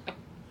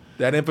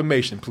that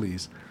information,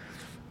 please.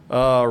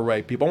 All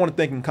right, people. I want to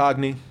thank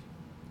Incogni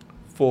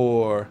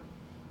for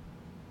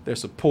their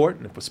support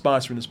and for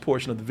sponsoring this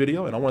portion of the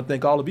video. And I want to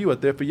thank all of you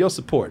out there for your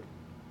support.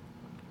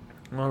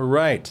 All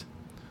right.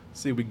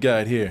 Let's see what we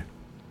got here.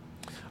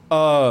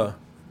 I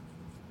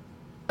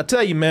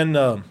tell you, man,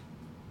 I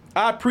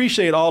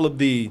appreciate all of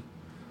the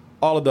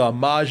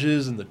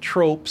homages and the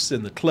tropes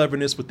and the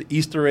cleverness with the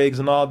Easter eggs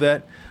and all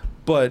that.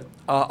 But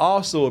I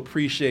also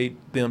appreciate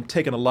them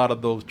taking a lot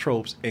of those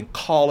tropes and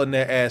calling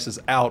their asses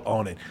out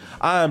on it.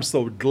 I am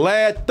so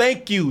glad.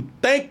 Thank you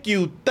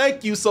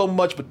so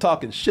much for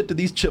talking shit to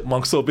these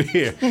chipmunks over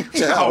here.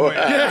 Oh,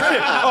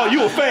 man. Oh,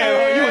 you a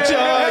fan? You a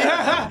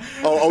chipmunk?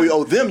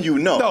 Oh, them, you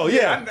know. No,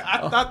 yeah.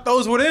 I thought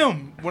those were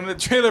them when the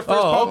trailer first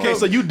popped Oh, okay. up.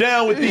 So you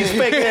down with these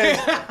fake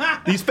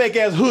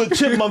ass hood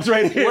chipmunks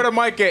right here? Where the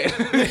mic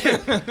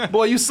at?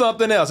 Boy, you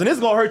something else, and it's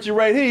gonna hurt you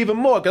right here even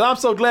more. Cause I'm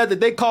so glad that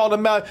they called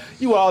them out.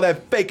 You all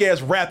that fake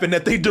ass rapping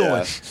that they doing.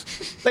 Yeah.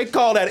 They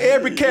call that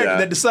every character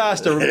that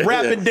decides to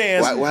rap and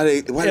dance.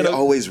 Why they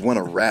always want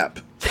to rap?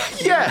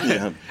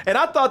 Yeah. And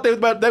I thought they were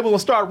gonna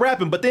start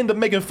rapping, but they ended up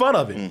making fun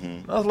of it.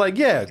 Mm-hmm. I was like,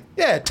 yeah,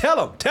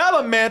 tell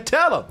them, man,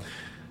 tell them.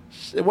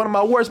 One of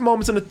my worst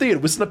moments in the theater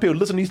was sitting up here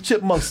listening to these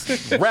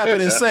chipmunks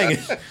rapping and singing.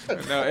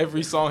 Now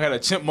every song had a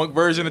chipmunk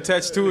version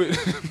attached to it.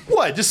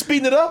 What? Just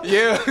speeding it up?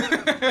 Yeah.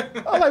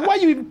 I'm like, why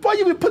you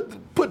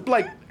put put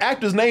like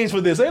actors' names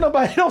for this? Ain't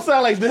nobody don't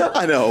sound like them.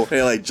 I know.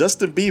 And like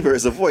Justin Bieber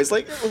is a voice.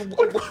 Like,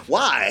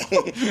 why?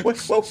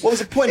 what was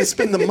the point of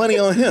spending the money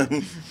on him?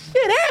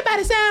 Yeah,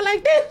 everybody sound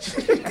like this.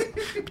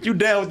 You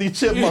down with these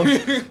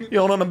chipmunks? You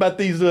don't know nothing about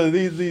these.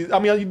 I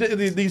mean,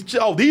 these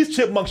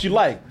chipmunks you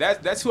like.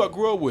 That's who I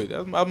grew up with.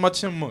 That's my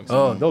chipmunks.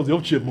 Oh, those are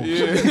your chipmunks.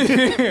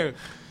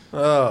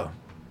 Yeah.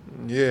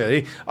 Yeah,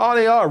 they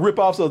are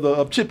ripoffs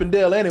of Chip and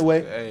Dale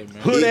anyway. Hey,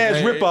 man. Hood ass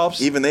ripoffs.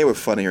 Even they were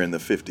funnier in the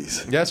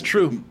 50s. That's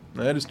true.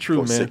 That is true,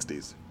 or man.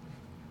 60s.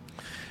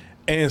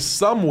 And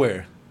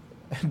somewhere,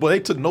 boy, they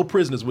took no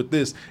prisoners with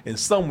this. And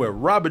somewhere,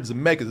 Robert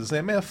Zemeckis is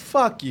saying, "Man,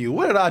 fuck you.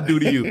 What did I do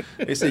to you?"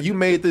 They said you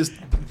made this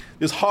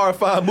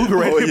horrifying movie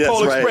right here,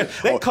 Polar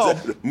Express. They call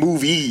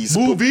movies.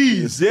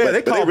 Yeah,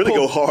 but they really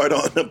go hard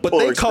on the but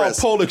Polar they Express.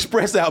 call Polar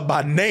Express out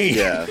by name.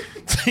 Yeah.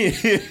 They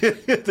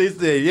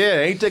said, "Yeah,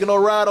 ain't taking no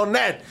ride on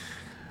that."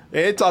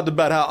 And they talked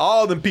about how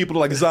all them people are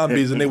like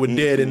zombies and they were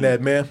dead in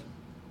that, man.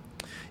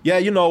 Yeah,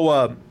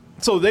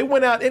 so they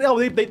went out and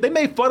they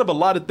made fun of a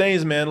lot of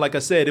things, man. Like I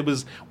said, it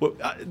was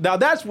now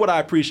that's what I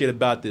appreciate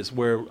about this,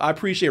 where I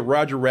appreciate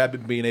Roger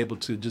Rabbit being able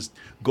to just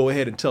go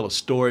ahead and tell a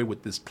story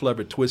with this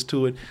clever twist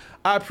to it.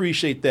 I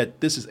appreciate that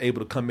this is able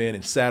to come in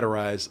and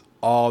satirize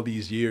all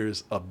these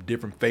years of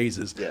different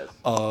phases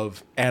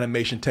of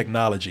animation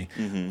technology.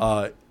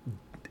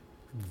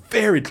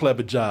 Very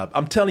clever job.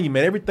 I'm telling you,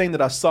 man, everything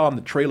that I saw in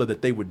the trailer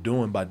that they were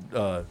doing by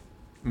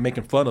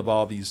making fun of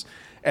all these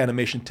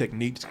animation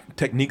techniques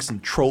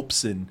and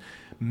tropes and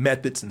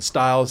methods and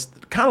styles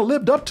kind of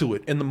lived up to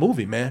it in the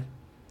movie, man.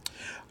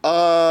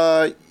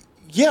 Yeah.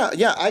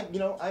 I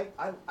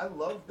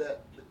love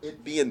that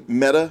it being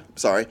meta.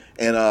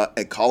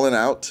 And calling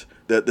out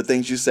the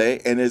things you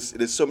say, and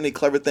there's so many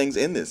clever things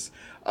in this.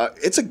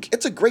 It's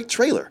a great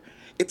trailer.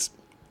 It's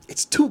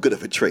too good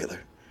of a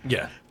trailer.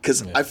 Yeah.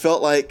 Because I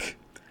felt like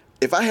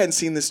if I hadn't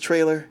seen this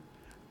trailer,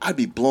 I'd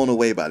be blown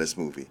away by this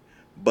movie.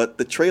 But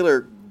the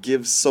trailer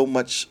gives so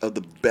much of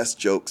the best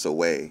jokes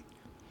away.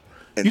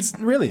 And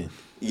really?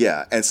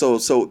 Yeah. And so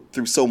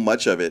through so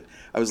much of it,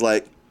 I was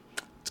like,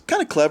 it's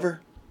kind of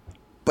clever,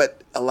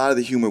 but a lot of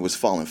the humor was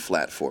falling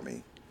flat for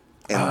me.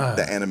 And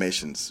the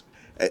animations,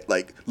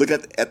 look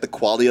at the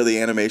quality of the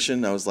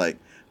animation, I was like,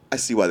 I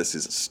see why this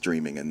is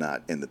streaming and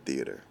not in the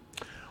theater.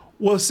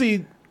 Well,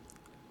 see,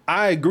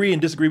 I agree and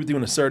disagree with you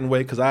in a certain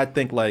way, because I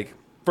think, like,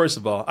 first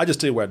of all, I just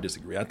tell you where I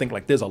disagree. I think,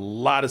 like, there's a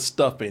lot of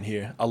stuff in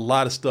here, a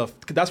lot of stuff.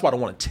 That's why I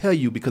don't want to tell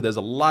you, because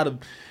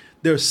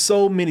there's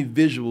so many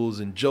visuals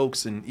and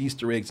jokes and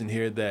Easter eggs in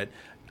here that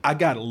I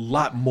got a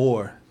lot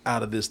more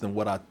out of this than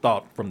what I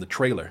thought from the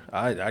trailer.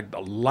 I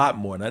a lot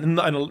more. And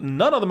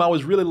none of them I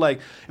was really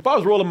like, if I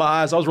was rolling my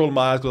eyes, going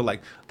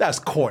like, that's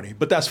corny,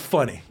 but that's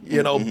funny,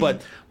 you know?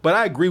 But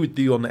I agree with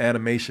you on the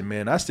animation,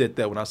 man. I said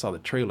that when I saw the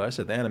trailer. I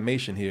said the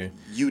animation here.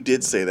 You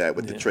did say that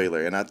with the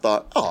trailer, and I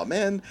thought, oh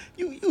man,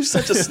 you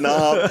such a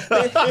snob.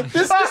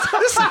 This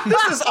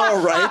is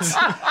all right.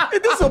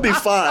 This will be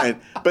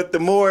fine. But the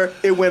more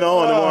it went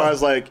on, the more I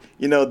was like,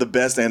 the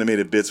best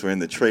animated bits were in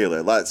the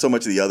trailer. So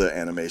much of the other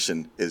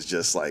animation is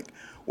just like,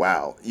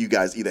 wow, you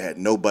guys either had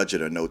no budget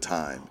or no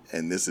time,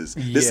 and this is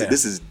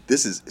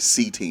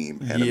C-team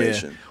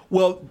animation. Yeah.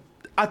 Well,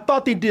 I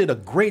thought they did a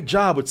great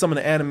job with some of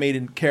the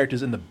animated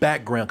characters in the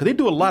background, because they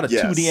do a lot of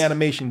 2D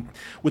animation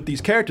with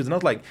these characters, and I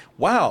was like,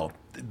 wow,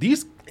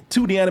 these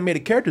 2D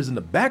animated characters in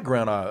the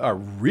background are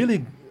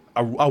really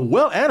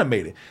well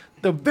animated.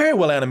 They're very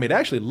well animated. I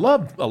actually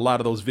love a lot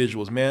of those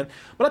visuals, man.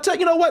 But I tell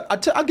you know what?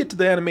 I'll get to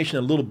the animation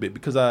in a little bit,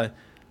 because I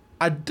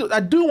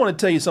do want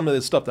to tell you some of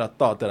the stuff that I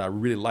thought that I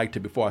really liked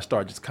it before I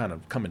start just kind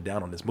of coming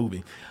down on this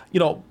movie.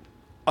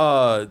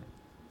 I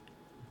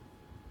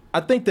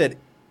think that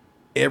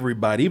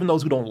everybody, even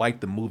those who don't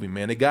like the movie,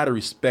 man, they got to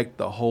respect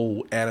the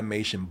whole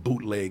animation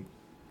bootleg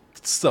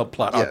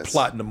subplot or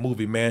plot in the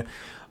movie, man.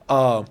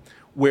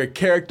 Where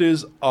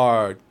characters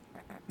are,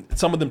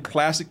 some of them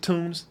classic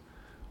tunes,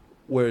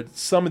 where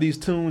some of these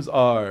tunes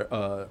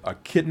are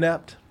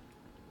kidnapped,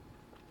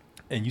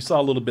 and you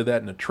saw a little bit of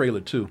that in the trailer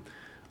too.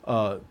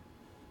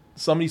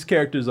 Some of these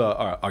characters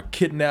are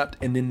kidnapped,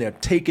 and then they're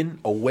taken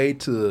away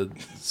to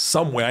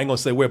somewhere. I ain't gonna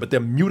say where, but they're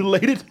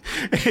mutilated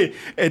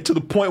and to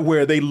the point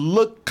where they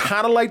look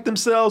kind of like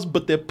themselves,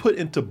 but they're put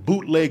into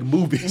bootleg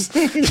movies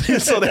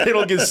so that they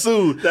don't get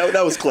sued.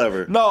 That was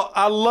clever. No,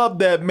 I love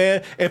that,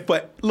 man. And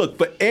for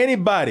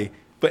anybody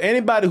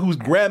whose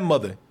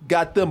grandmother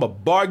got them a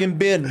bargain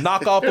bin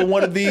knockoff of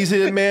one of these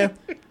here, man.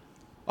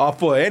 Or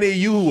for any of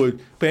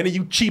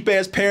you cheap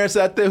ass parents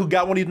out there who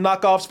got one of these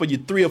knockoffs for your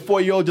 3 or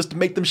 4 year old just to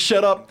make them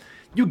shut up,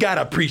 you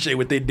gotta appreciate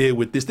what they did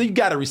with this. You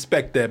gotta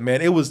respect that,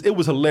 man. It was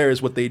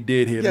hilarious what they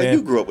did here, man. Yeah,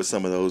 you grew up with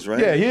some of those,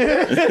 right?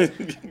 Yeah.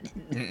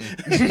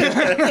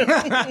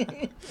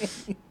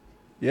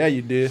 Yeah,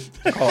 you did.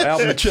 Oh,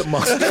 Alvin the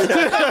Chipmunks.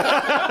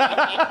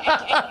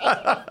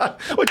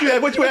 What you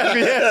asked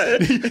me? Yeah.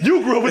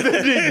 You grew up with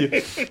that, didn't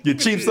you? You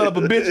cheap son of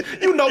a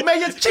bitch. You know,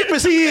 man, as cheap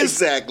as he is.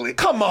 Exactly.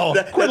 Come on,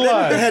 quit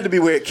lying. That had to be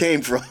where it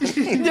came from.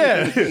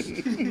 Yeah.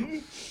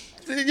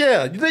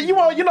 Yeah, you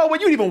know what?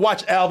 You didn't even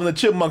watch Alvin and the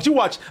Chipmunks. You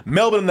watch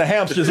Melvin and the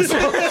Hamsters. Or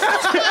something.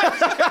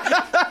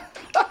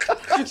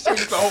 It's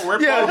the whole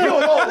rip Yeah, you know,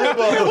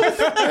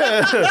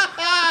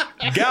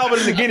 Galvin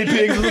and the guinea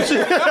pigs and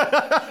shit.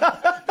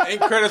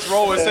 Ain't credits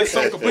roll. It says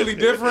something completely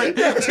different.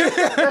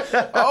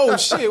 Oh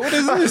shit! What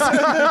is this?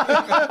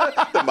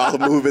 The mouth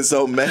movements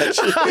don't match.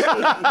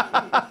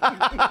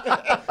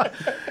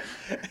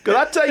 Cause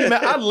I tell you,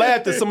 man, I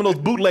laughed at some of those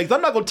bootlegs.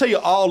 I'm not gonna tell you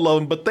all of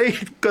them, but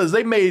because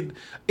they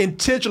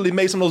intentionally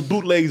made some of those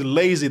bootlegs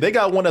lazy. They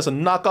got one that's a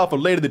knockoff of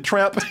Lady the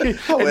Tramp.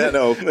 Oh, I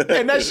know.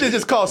 And that shit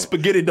just called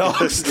Spaghetti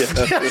Dogs.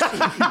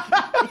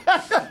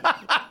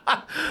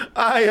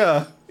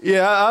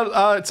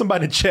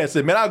 Somebody in the chat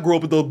said, man, I grew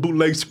up with those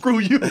bootlegs. Screw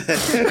you. You're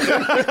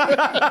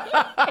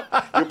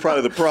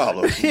probably the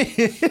problem.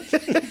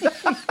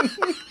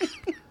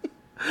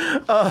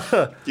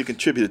 You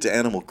contributed to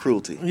animal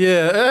cruelty.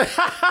 Yeah.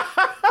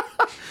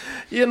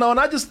 You know, and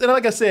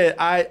like I said,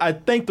 I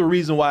think the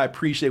reason why I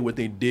appreciate what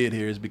they did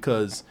here is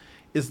because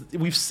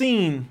we've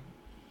seen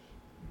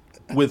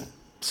with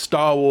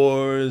Star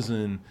Wars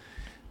and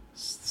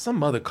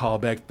some other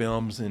callback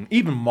films and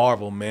even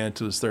Marvel, man,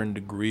 to a certain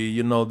degree,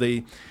 you know,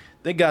 they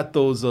got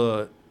those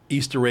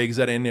Easter eggs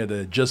that are in there that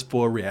are just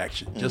for a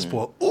reaction, just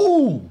for,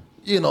 ooh,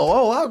 you know,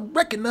 oh, I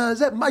recognize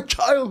that in my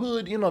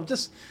childhood, you know,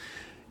 just,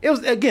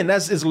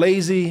 it's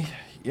lazy,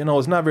 you know,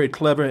 it's not very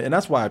clever, and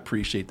that's why I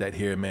appreciate that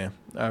here, man.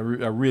 I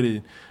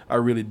really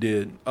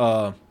did.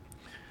 The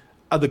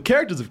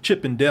characters of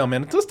Chip and Dale,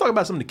 man, let's talk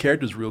about some of the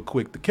characters real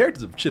quick. The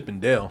characters of Chip and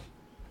Dale,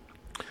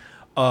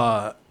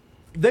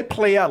 they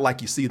play out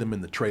like you see them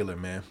in the trailer,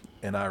 man.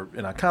 And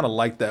I kind of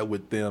like that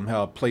with them,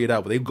 how it played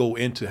out. They go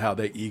into how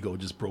their ego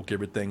just broke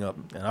everything up.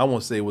 And I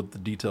won't say what the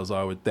details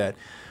are with that.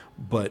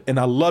 And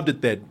I loved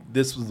it that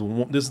this is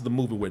the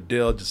movie where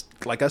Dale just,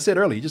 like I said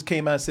earlier, he just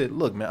came out and said,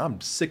 look, man,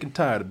 I'm sick and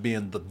tired of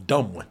being the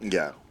dumb one.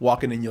 Yeah.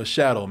 Walking in your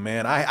shadow,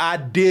 man. I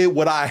did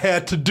what I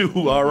had to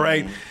do, all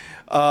right?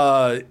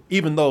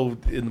 Even though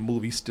in the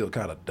movie he's still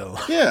kind of dumb.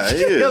 Yeah,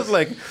 he is. It was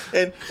like,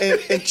 and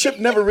Chip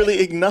never really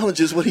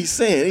acknowledges what he's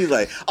saying. He's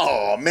like,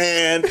 "Oh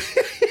man,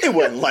 it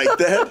wasn't like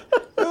that."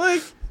 I'm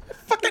like,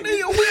 "Fucking,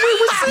 we were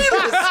seeing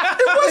this.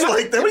 It was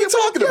like that. What are you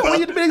talking about?"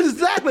 It's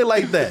exactly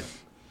like that.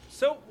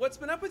 So, what's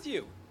been up with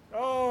you?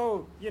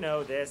 Oh, you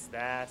know, this,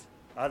 that,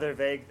 other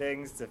vague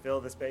things to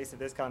fill the space of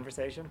this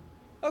conversation.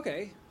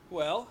 Okay,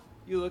 well,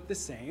 you look the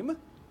same.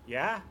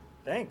 Yeah,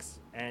 thanks.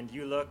 And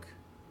you look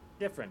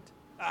different.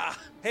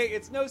 Hey,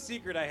 it's no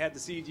secret I had the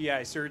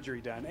CGI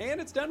surgery done, and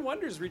it's done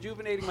wonders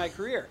rejuvenating my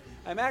career.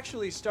 I'm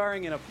actually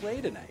starring in a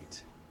play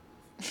tonight.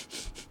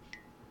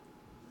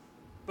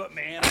 But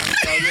man, I can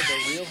tell you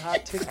the real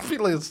hot ticket.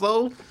 Feeling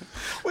so.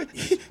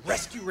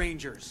 Rescue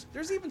Rangers.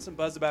 There's even some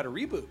buzz about a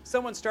reboot.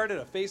 Someone started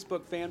a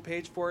Facebook fan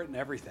page for it and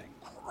everything.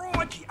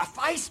 Crikey, a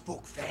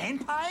Facebook fan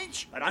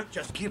page? I don't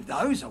just give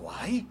those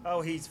away.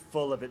 Oh, he's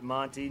full of it,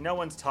 Monty. No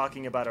one's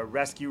talking about a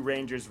Rescue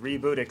Rangers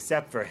reboot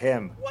except for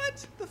him.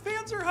 What? The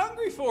fans are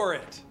hungry for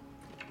it.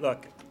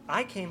 Look,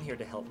 I came here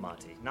to help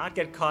Monty, not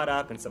get caught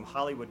up in some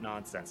Hollywood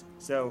nonsense.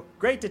 So,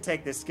 great to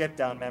take this skip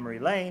down memory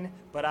lane,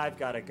 but I've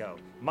gotta go.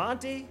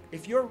 Monty,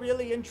 if you're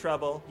really in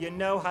trouble, you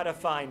know how to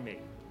find me.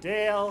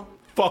 Dale.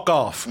 Fuck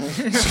off.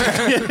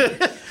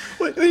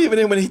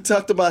 Even when he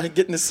talked about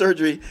getting his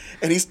surgery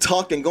and he's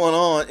talking, going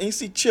on, and you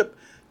see Chip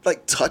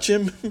like touch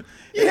him and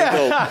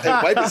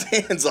wipe his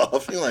hands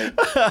off. You're like,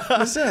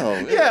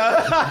 Michelle.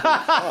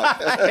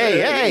 Yeah.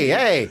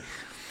 Hey.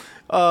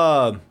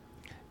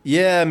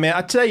 Yeah, man.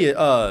 I tell you,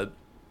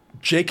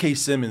 J.K.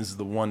 Simmons is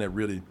the one that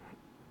really,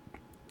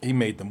 he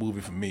made the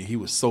movie for me. He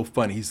was so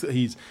funny.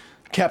 He's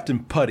Captain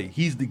Putty.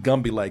 He's the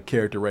Gumby-like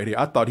character right here.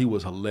 I thought he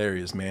was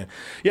hilarious, man.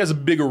 He has a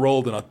bigger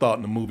role than I thought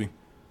in the movie.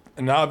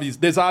 And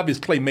there's obvious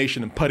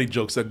claymation and Putty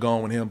jokes that go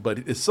on with him, but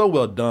it's so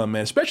well done,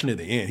 man, especially at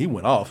the end. He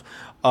went off.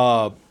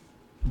 But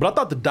I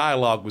thought the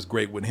dialogue was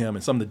great with him,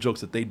 and some of the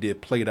jokes that they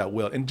did played out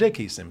well. And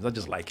J.K. Simmons, I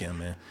just like him,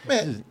 man.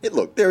 Man,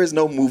 look, there is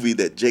no movie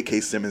that J.K.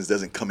 Simmons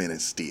doesn't come in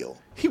and steal.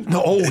 He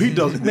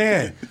doesn't,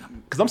 man.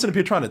 Because I'm sitting up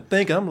here trying to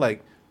think, and I'm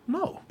like,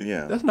 no,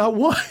 that's not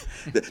one.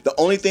 The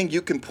only thing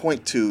you can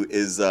point to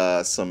is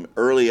some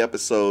early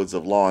episodes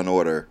of Law and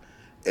Order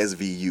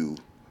SVU.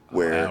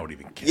 Where I don't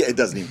even count. Yeah, it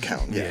doesn't even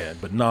count. Yeah,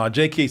 but nah,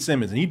 J.K.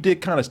 Simmons, and he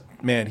did kind of,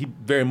 man, he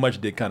very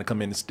much did kind of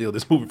come in and steal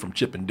this movie from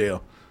Chip and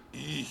Dale.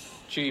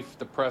 Chief,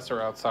 the press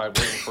are outside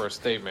waiting for a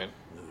statement.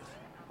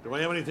 Do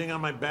I have anything on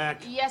my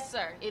back? Yes,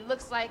 sir. It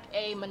looks like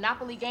a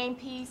Monopoly game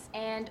piece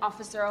and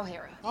Officer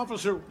O'Hara.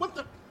 Officer, what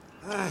the?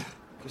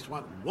 Just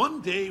want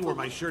one day where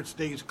my shirt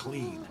stays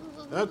clean.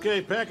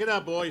 Okay, pack it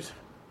up, boys.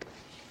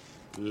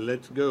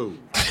 Let's go.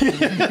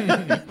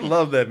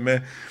 Love that,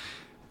 man.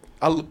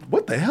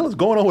 What the hell is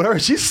going on with her?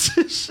 She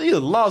is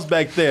lost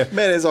back there.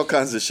 Man, there's all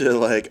kinds of shit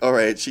like, all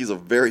right, she's a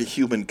very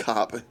human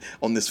cop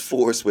on this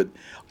force with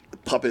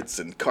puppets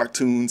and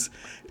cartoons.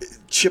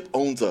 Chip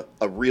owns a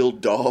real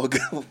dog.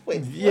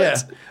 Wait, yeah,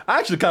 what? I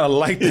actually kind of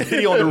like that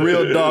he owned a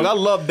real dog. I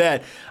love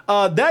that.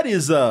 That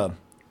is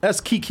That's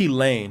Kiki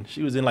Lane.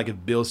 She was in like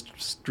If Bill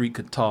Street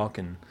Could Talk,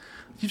 and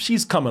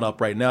she's coming up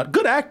right now.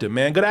 Good actor,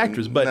 man. Good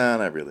actress. But nah,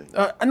 not really.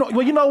 I know.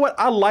 Well, you know what?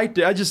 I liked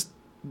it.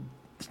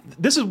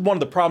 This is one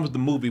of the problems with the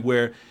movie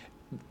where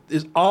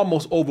it's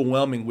almost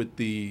overwhelming with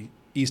the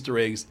Easter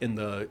eggs in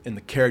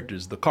the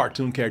characters, the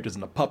cartoon characters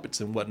and the puppets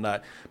and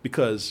whatnot,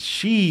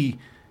 because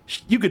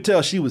you could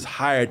tell she was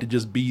hired to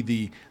just be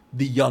the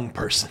young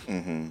person.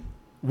 Mm-hmm.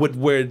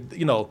 Where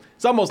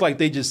it's almost like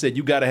they just said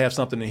you got to have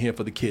something in here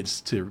for the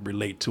kids to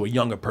relate to, a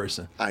younger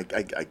person. I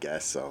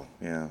guess so.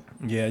 Yeah.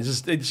 Yeah.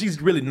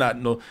 She's really not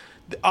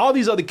all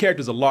these other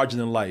characters are larger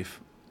than life,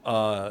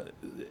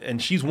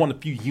 and she's one of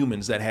the few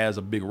humans that has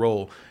a big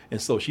role,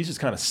 and so she's just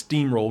kind of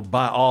steamrolled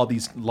by all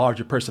these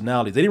larger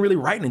personalities. They didn't really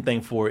write anything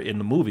for it in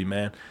the movie,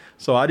 man.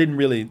 So I didn't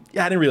really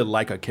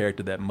like her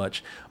character that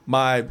much.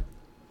 My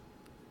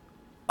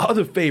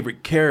other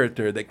favorite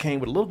character that came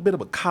with a little bit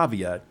of a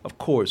caveat, of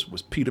course,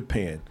 was Peter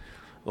Pan,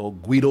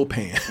 old Guido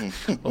Pan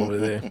over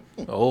there,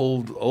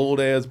 old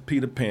ass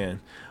Peter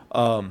Pan.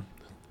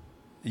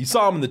 You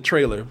saw him in the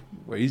trailer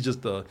where he's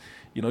just a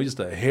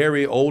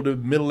hairy, older,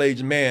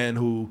 middle-aged man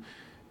who,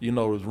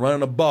 was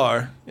running a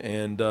bar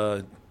and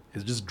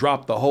has just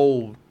dropped the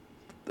whole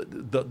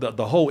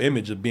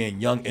image of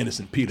being young,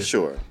 innocent Peter.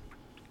 Sure.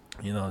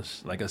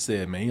 Like I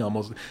said,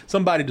 man,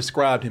 somebody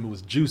described him. It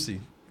was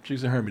Juicy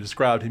Herman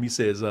described him. He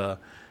says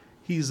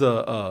he's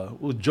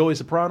Joey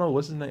Soprano.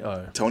 What's his name?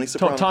 Tony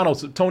Soprano.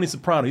 Tony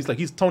Soprano.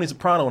 He's Tony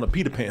Soprano in a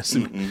Peter Pan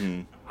suit.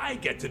 Mm-hmm. I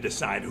get to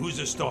decide who's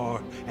a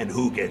star and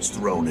who gets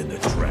thrown in the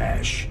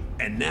trash.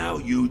 And now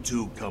you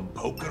two come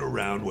poking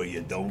around where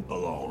you don't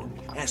belong,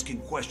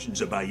 asking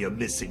questions about your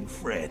missing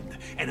friend,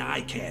 and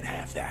I can't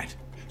have that.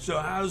 So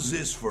how's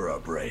this for a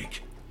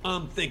break?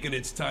 I'm thinking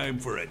it's time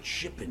for a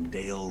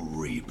Chippendale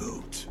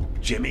reboot.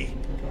 Jimmy?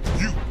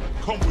 You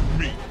come with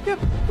me. Yep,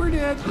 we're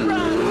dead.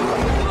 Run!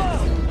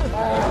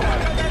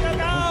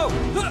 No!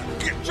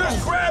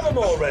 Just grab him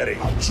already!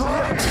 I'm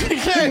trying.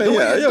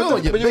 What are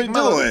you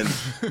doing?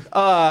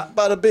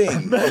 Bada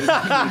bing.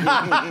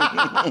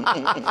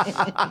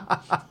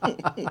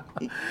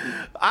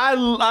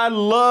 I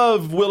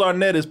love Will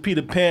Arnett as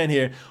Peter Pan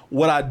here.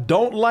 What I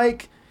don't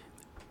like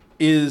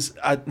is,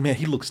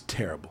 he looks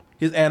terrible.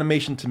 His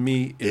animation to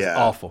me is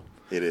awful.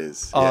 It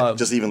is. Yeah.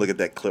 Just even look at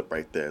that clip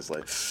right there. It's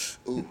like,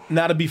 ooh.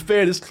 Now, to be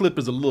fair, this clip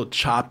is a little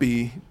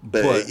choppy.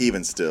 But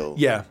even still.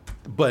 Yeah.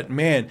 But,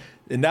 man,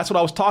 and that's what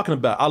I was talking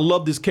about. I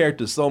love this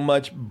character so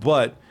much,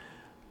 but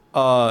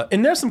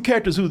and there's some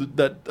characters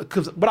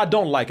but I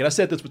don't like it. I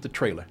said this with the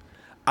trailer.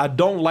 I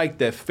don't like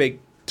that fake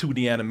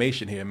 2D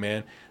animation here,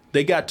 man.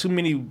 They got too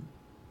many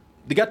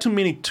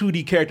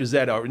 2D characters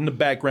that are in the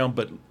background,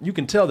 but you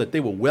can tell that they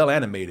were well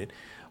animated.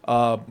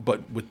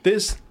 But with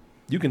this,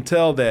 you can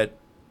tell that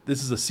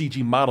this is a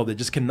CG model that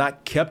just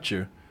cannot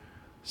capture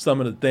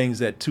some of the things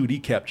that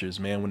 2D captures,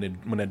 man,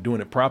 when they're doing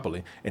it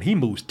properly. And he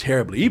moves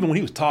terribly. Even when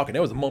he was talking,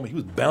 there was a moment he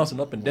was bouncing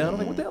up and down. I'm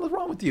like, what the hell is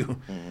wrong with you?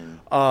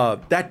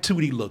 That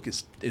 2D look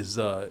is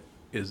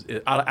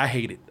I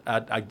hate it.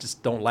 I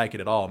just don't like it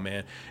at all,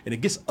 man. And it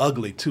gets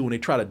ugly too when they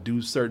try to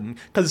do certain,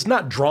 because it's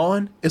not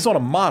drawn, it's on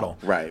a model.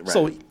 Right.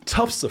 So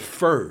tufts of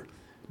fur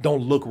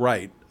don't look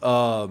right.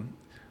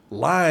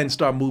 Lines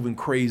start moving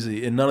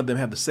crazy, and none of them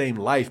have the same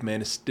life,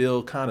 man. It's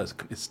still kind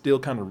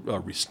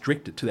of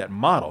restricted to that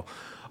model.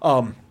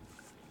 And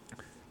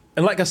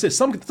like I said,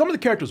 some of the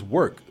characters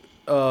work.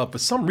 For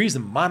some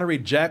reason, Monterey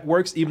Jack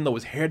works, even though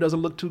his hair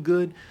doesn't look too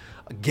good.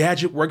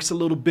 Gadget works a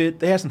little bit.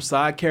 They have some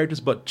side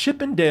characters, but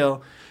Chip is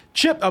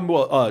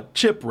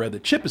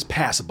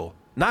passable.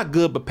 Not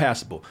good, but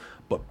passable.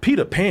 But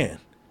Peter Pan,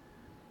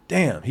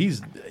 damn, he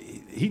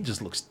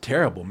just looks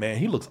terrible, man.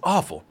 He looks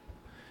awful,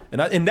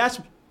 and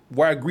that's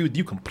where I agree with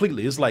you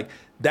completely. It's like,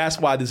 that's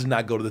why this did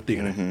not go to the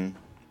theater.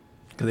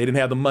 Because they didn't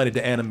have the money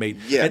to animate.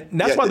 Yeah. And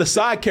that's why the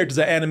side characters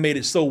are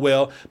animated so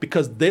well,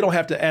 because they don't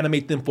have to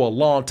animate them for a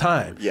long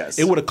time. Yes.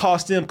 It would have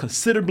cost them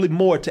considerably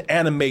more to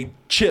animate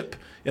Chip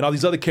and all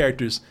these other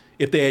characters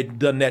if they had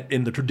done that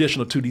in the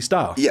traditional 2D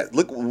style. Yeah,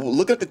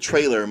 look at the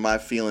trailer. My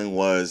feeling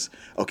was,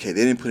 okay,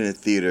 they didn't put it in the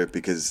theater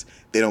because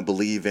they don't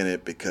believe in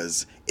it,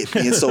 because it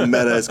being so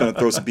meta, it's going to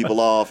throw some people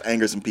off,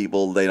 anger some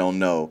people they don't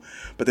know.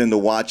 But then to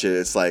watch it,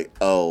 it's like,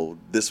 oh,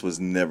 this was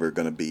never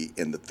going to be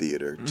in the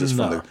theater, just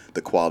from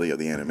the quality of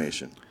the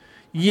animation.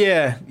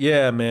 Yeah,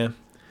 man.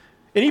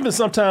 And even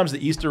sometimes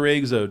the Easter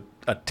eggs are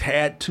a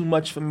tad too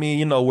much for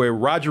me, where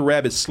Roger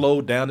Rabbit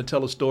slowed down to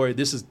tell a story.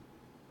 This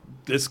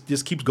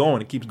just keeps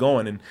going. It keeps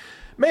going. And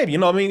maybe,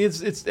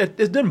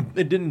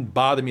 it didn't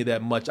bother me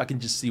that much. I can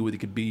just see where it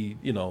could be,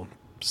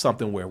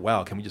 something where,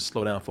 wow, can we just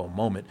slow down for a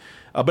moment?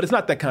 But it's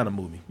not that kind of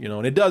movie,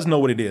 and it does know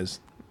what it is.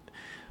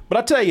 But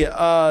I tell you,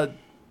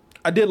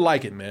 I did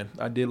like it, man.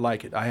 I did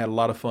like it. I had a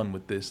lot of fun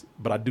with this,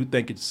 but I do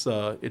think it's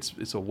a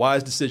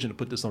wise decision to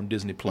put this on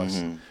Disney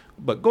Plus.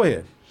 But go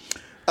ahead.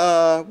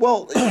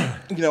 Well,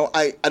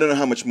 I don't know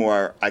how much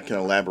more I can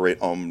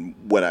elaborate on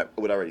what I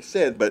already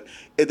said, but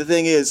the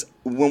thing is,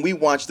 when we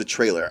watched the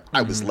trailer,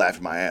 I was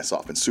laughing my ass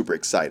off and super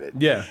excited.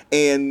 Yeah.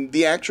 And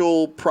the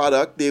actual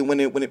product, when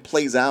it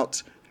plays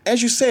out,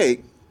 as you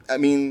say, I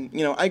mean,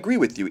 you know, I agree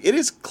with you. It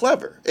is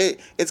clever.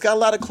 It's got a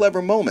lot of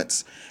clever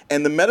moments.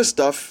 And the meta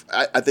stuff,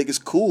 I think, is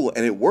cool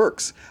and it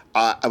works.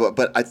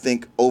 But I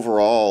think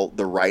overall,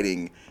 the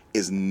writing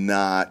is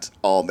not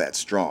all that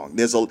strong.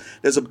 There's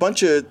a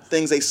bunch of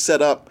things they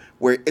set up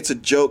where it's a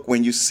joke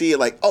when you see it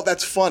like, oh,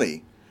 that's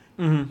funny.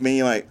 I mean,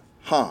 you're like,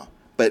 huh.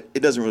 But it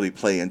doesn't really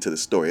play into the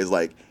story. It's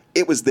like,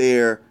 it was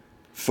there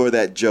for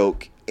that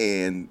joke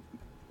and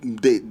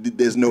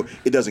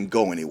it doesn't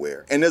go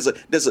anywhere. And there's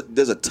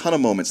a ton of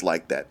moments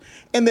like that.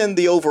 And then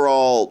the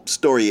overall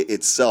story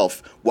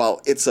itself,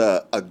 while it's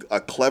a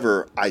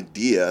clever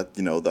idea,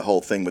 you know, the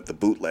whole thing with the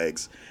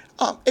bootlegs,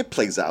 it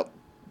plays out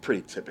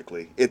pretty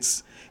typically.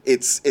 It's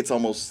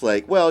almost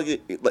like, well,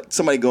 like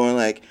somebody going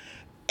like,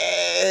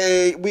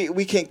 hey,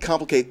 we can't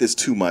complicate this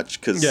too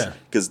much because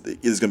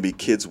there's going to be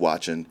kids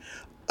watching.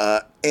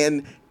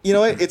 And you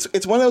know,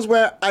 it's one of those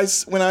where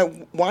when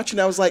I watch it,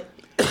 I was like,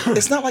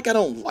 it's not like I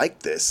don't like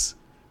this,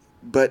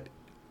 but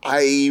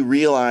I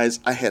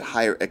realized I had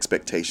higher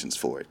expectations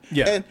for it.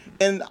 Yeah.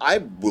 And I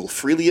will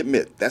freely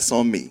admit, that's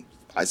on me.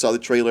 I saw the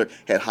trailer,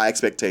 had high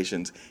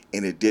expectations,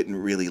 and it didn't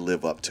really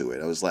live up to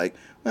it. I was like,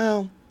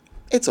 well,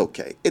 it's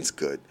okay. It's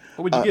good.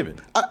 What would you give it?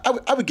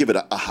 I would give it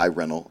a high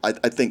rental. I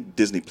think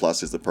Disney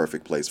Plus is the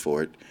perfect place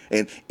for it.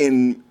 And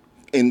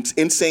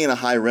in saying a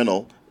high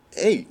rental,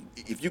 hey,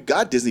 if you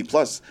got Disney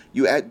Plus,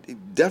 you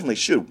definitely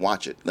should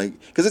watch it, like,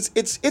 because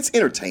it's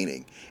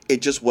entertaining.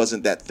 It just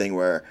wasn't that thing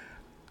where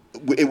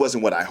it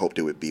wasn't what I hoped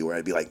it would be. Where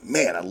I'd be like,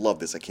 man, I love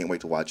this. I can't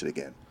wait to watch it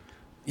again.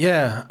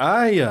 Yeah,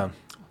 I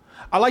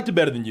liked it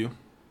better than you.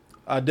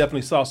 I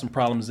definitely saw some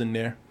problems in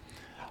there.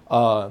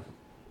 I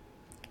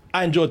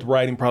enjoyed the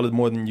writing probably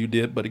more than you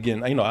did, but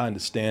again, you know, I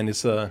understand.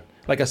 It's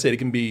like I said, it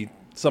can be.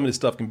 Some of this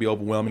stuff can be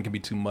overwhelming, can be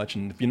too much.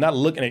 And if you're not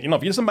looking at, you know,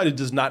 if you're somebody who's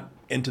just not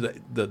into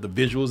the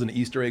visuals and the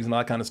Easter eggs and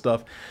all that kind of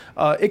stuff,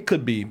 it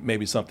could be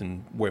maybe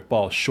something where it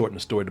falls short in the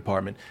story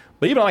department.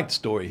 But even I like the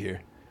story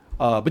here.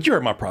 But you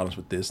heard my problems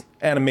with this.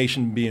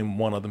 Animation being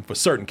one of them for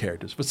certain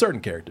characters.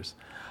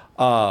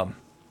 But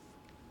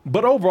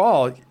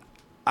overall,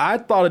 I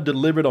thought it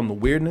delivered on the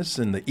weirdness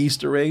and the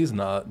Easter eggs and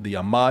the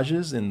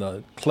homages and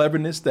the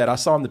cleverness that I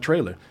saw in the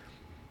trailer.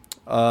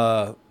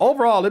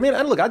 Overall, I mean,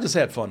 and look, I just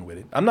had fun with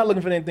it. I'm not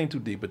looking for anything too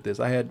deep with this.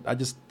 I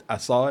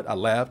saw it, I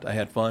laughed, I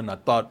had fun. I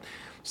thought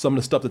some of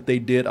the stuff that they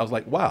did, I was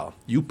like, wow,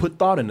 you put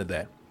thought into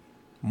that.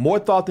 More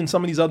thought than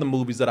some of these other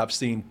movies that I've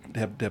seen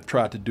have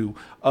tried to do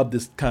of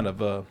this kind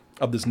of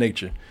this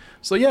nature.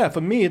 So yeah, for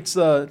me, it's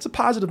a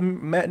positive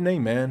matinee,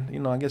 man. You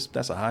know, I guess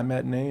that's a high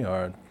matinee,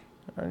 or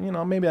you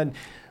know, maybe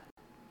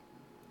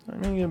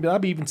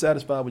I'd be even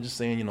satisfied with just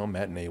saying, you know,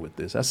 matinee with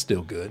this. That's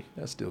still good.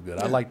 Yeah.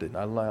 I liked it.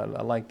 I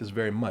like this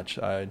very much.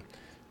 I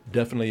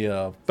definitely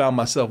found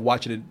myself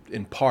watching it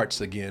in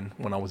parts again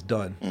when I was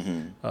done.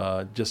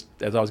 Mm-hmm. Just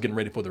as I was getting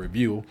ready for the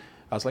review,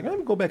 I was like, let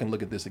me go back and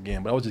look at this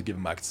again. But I was just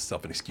giving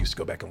myself an excuse to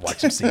go back and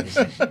watch some scenes.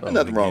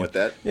 Nothing wrong with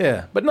that.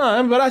 Yeah. But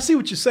I see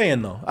what you're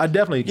saying, though. I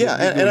definitely get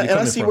and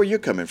I see where you're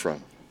coming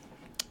from.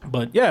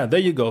 But yeah, there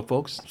you go,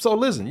 folks. So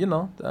listen, you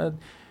know,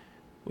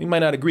 we might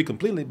not agree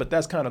completely, but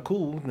that's kind of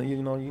cool.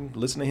 You know, you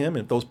listen to him,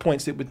 and if those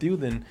points sit with you,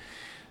 then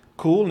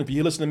cool. And if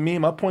you listen to me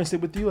and my points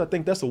sit with you, I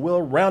think that's a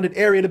well-rounded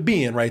area to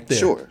be in right there.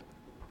 Sure.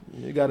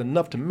 You got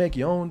enough to make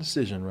your own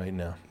decision right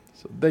now.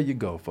 So there you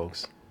go,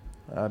 folks.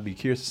 I'd be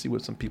curious to see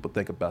what some people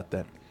think about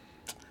that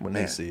when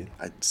they see it.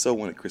 I so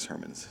wanted Chris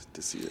Herman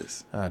to see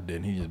this. I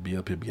didn't. He just be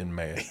up here being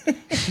mad.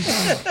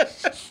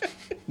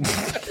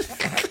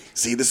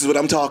 See, this is what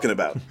I'm talking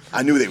about.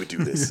 I knew they would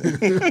do this.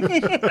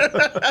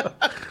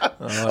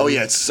 Oh,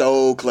 yeah, it's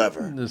so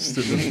clever.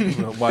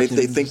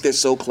 They think they're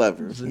so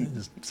clever.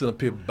 Just sit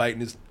up here biting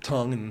his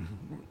tongue. And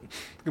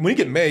when he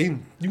get mad, you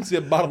can see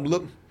that bottom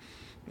lip,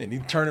 and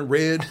he's turning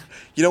red.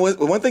 You know what?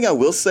 One thing I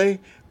will say,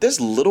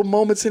 there's little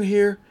moments in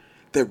here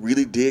that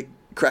really did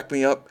crack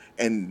me up,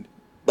 and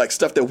like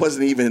stuff that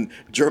wasn't even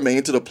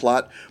germane to the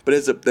plot. But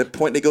there's that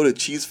point they go to the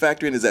cheese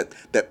factory, and there's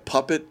that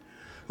puppet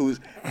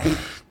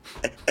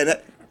and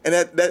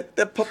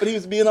that puppet, he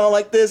was being all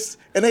like this,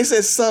 and they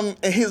said something,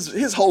 and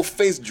his whole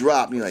face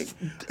dropped. And you're like,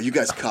 "Are you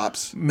guys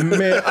cops?"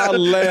 Man, I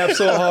laughed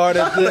so hard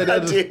at that. I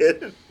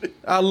did.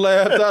 I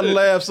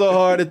laughed so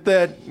hard at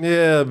that.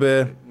 Yeah,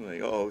 man.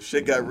 Like, oh,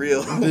 shit got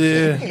real.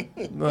 Yeah.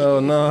 No.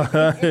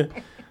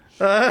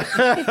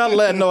 I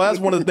laughed. No, that's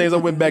one of the things I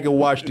went back and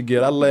watched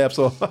again. I laughed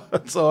so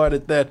hard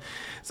at that.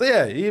 So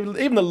yeah,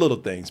 even the little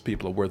things,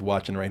 people, are worth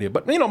watching right here.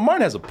 But you know,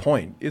 Martin has a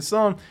point. It's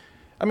on.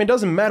 I mean, it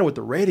doesn't matter what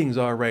the ratings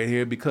are right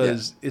here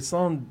because it's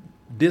on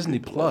Disney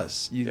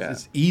Plus.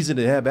 It's easy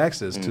to have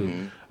access to.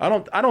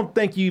 Mm-hmm. I don't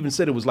think you even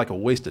said it was like a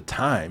waste of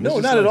time. No,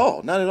 not at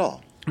all. Not at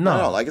all.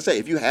 No. Like I say,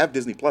 if you have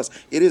Disney Plus,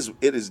 it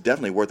is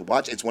definitely worth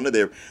watching. It's one of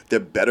their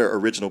better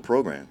original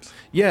programs.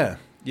 Yeah.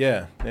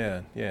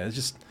 It's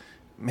just,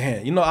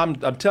 man, you know, I'm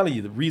telling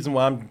you, the reason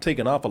why I'm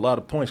taking off a lot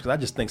of points, because I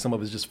just think some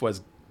of it's just for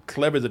as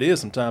clever as it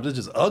is sometimes, it's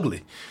just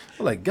ugly.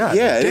 I'm like, God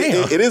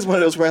damn. It is one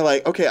of those where,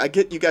 like, okay, I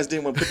get you guys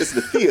didn't want to put this in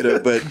the theater,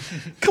 but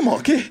come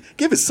on, give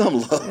it some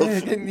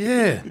love.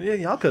 Yeah,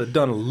 y'all could have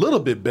done a little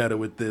bit better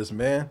with this,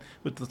 man,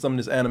 with some of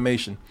this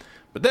animation.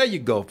 But there you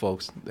go,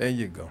 folks. There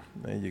you go.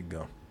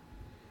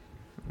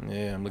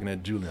 Yeah, I'm looking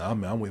at Julian.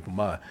 I'm waiting for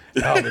my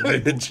Alvin. Fuck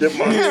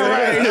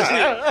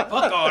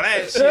all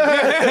that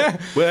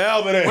shit. Where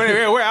Alvin at?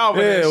 Where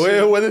Alvin at?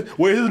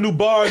 Where his new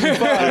bar is?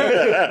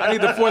 I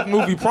need the fourth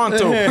movie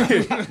pronto.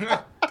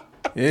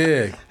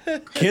 Yeah,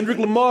 Kendrick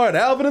Lamar and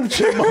Alvin and the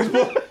Chipmunks.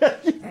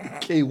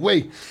 Can't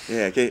wait.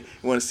 Yeah, you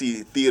want to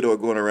see Theodore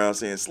going around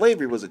saying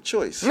slavery was a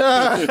choice. You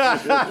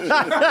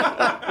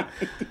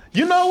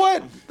know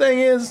what? Thing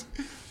is,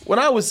 when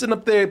I was sitting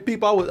up there,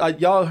 people,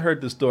 y'all heard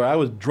the story. I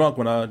was drunk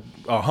when I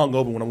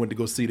hungover when I went to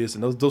go see this,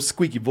 and those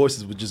squeaky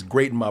voices were just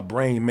grating my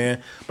brain,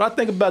 man. But I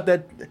think about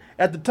that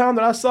at the time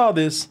that I saw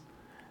this,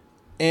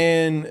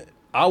 and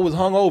I was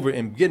hungover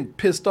and getting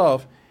pissed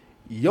off.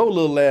 Your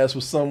little ass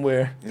was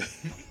somewhere.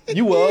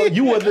 You were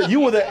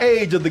the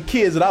age of the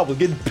kids that I was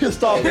getting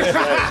pissed off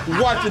at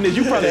watching this.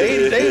 You probably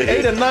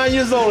 8 or 9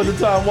 years old at the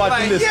time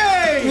watching this.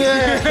 Yay!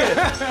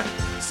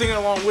 Yeah. Singing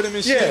along with him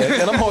and shit.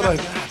 Yeah, and I'm all like,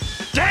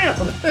 damn.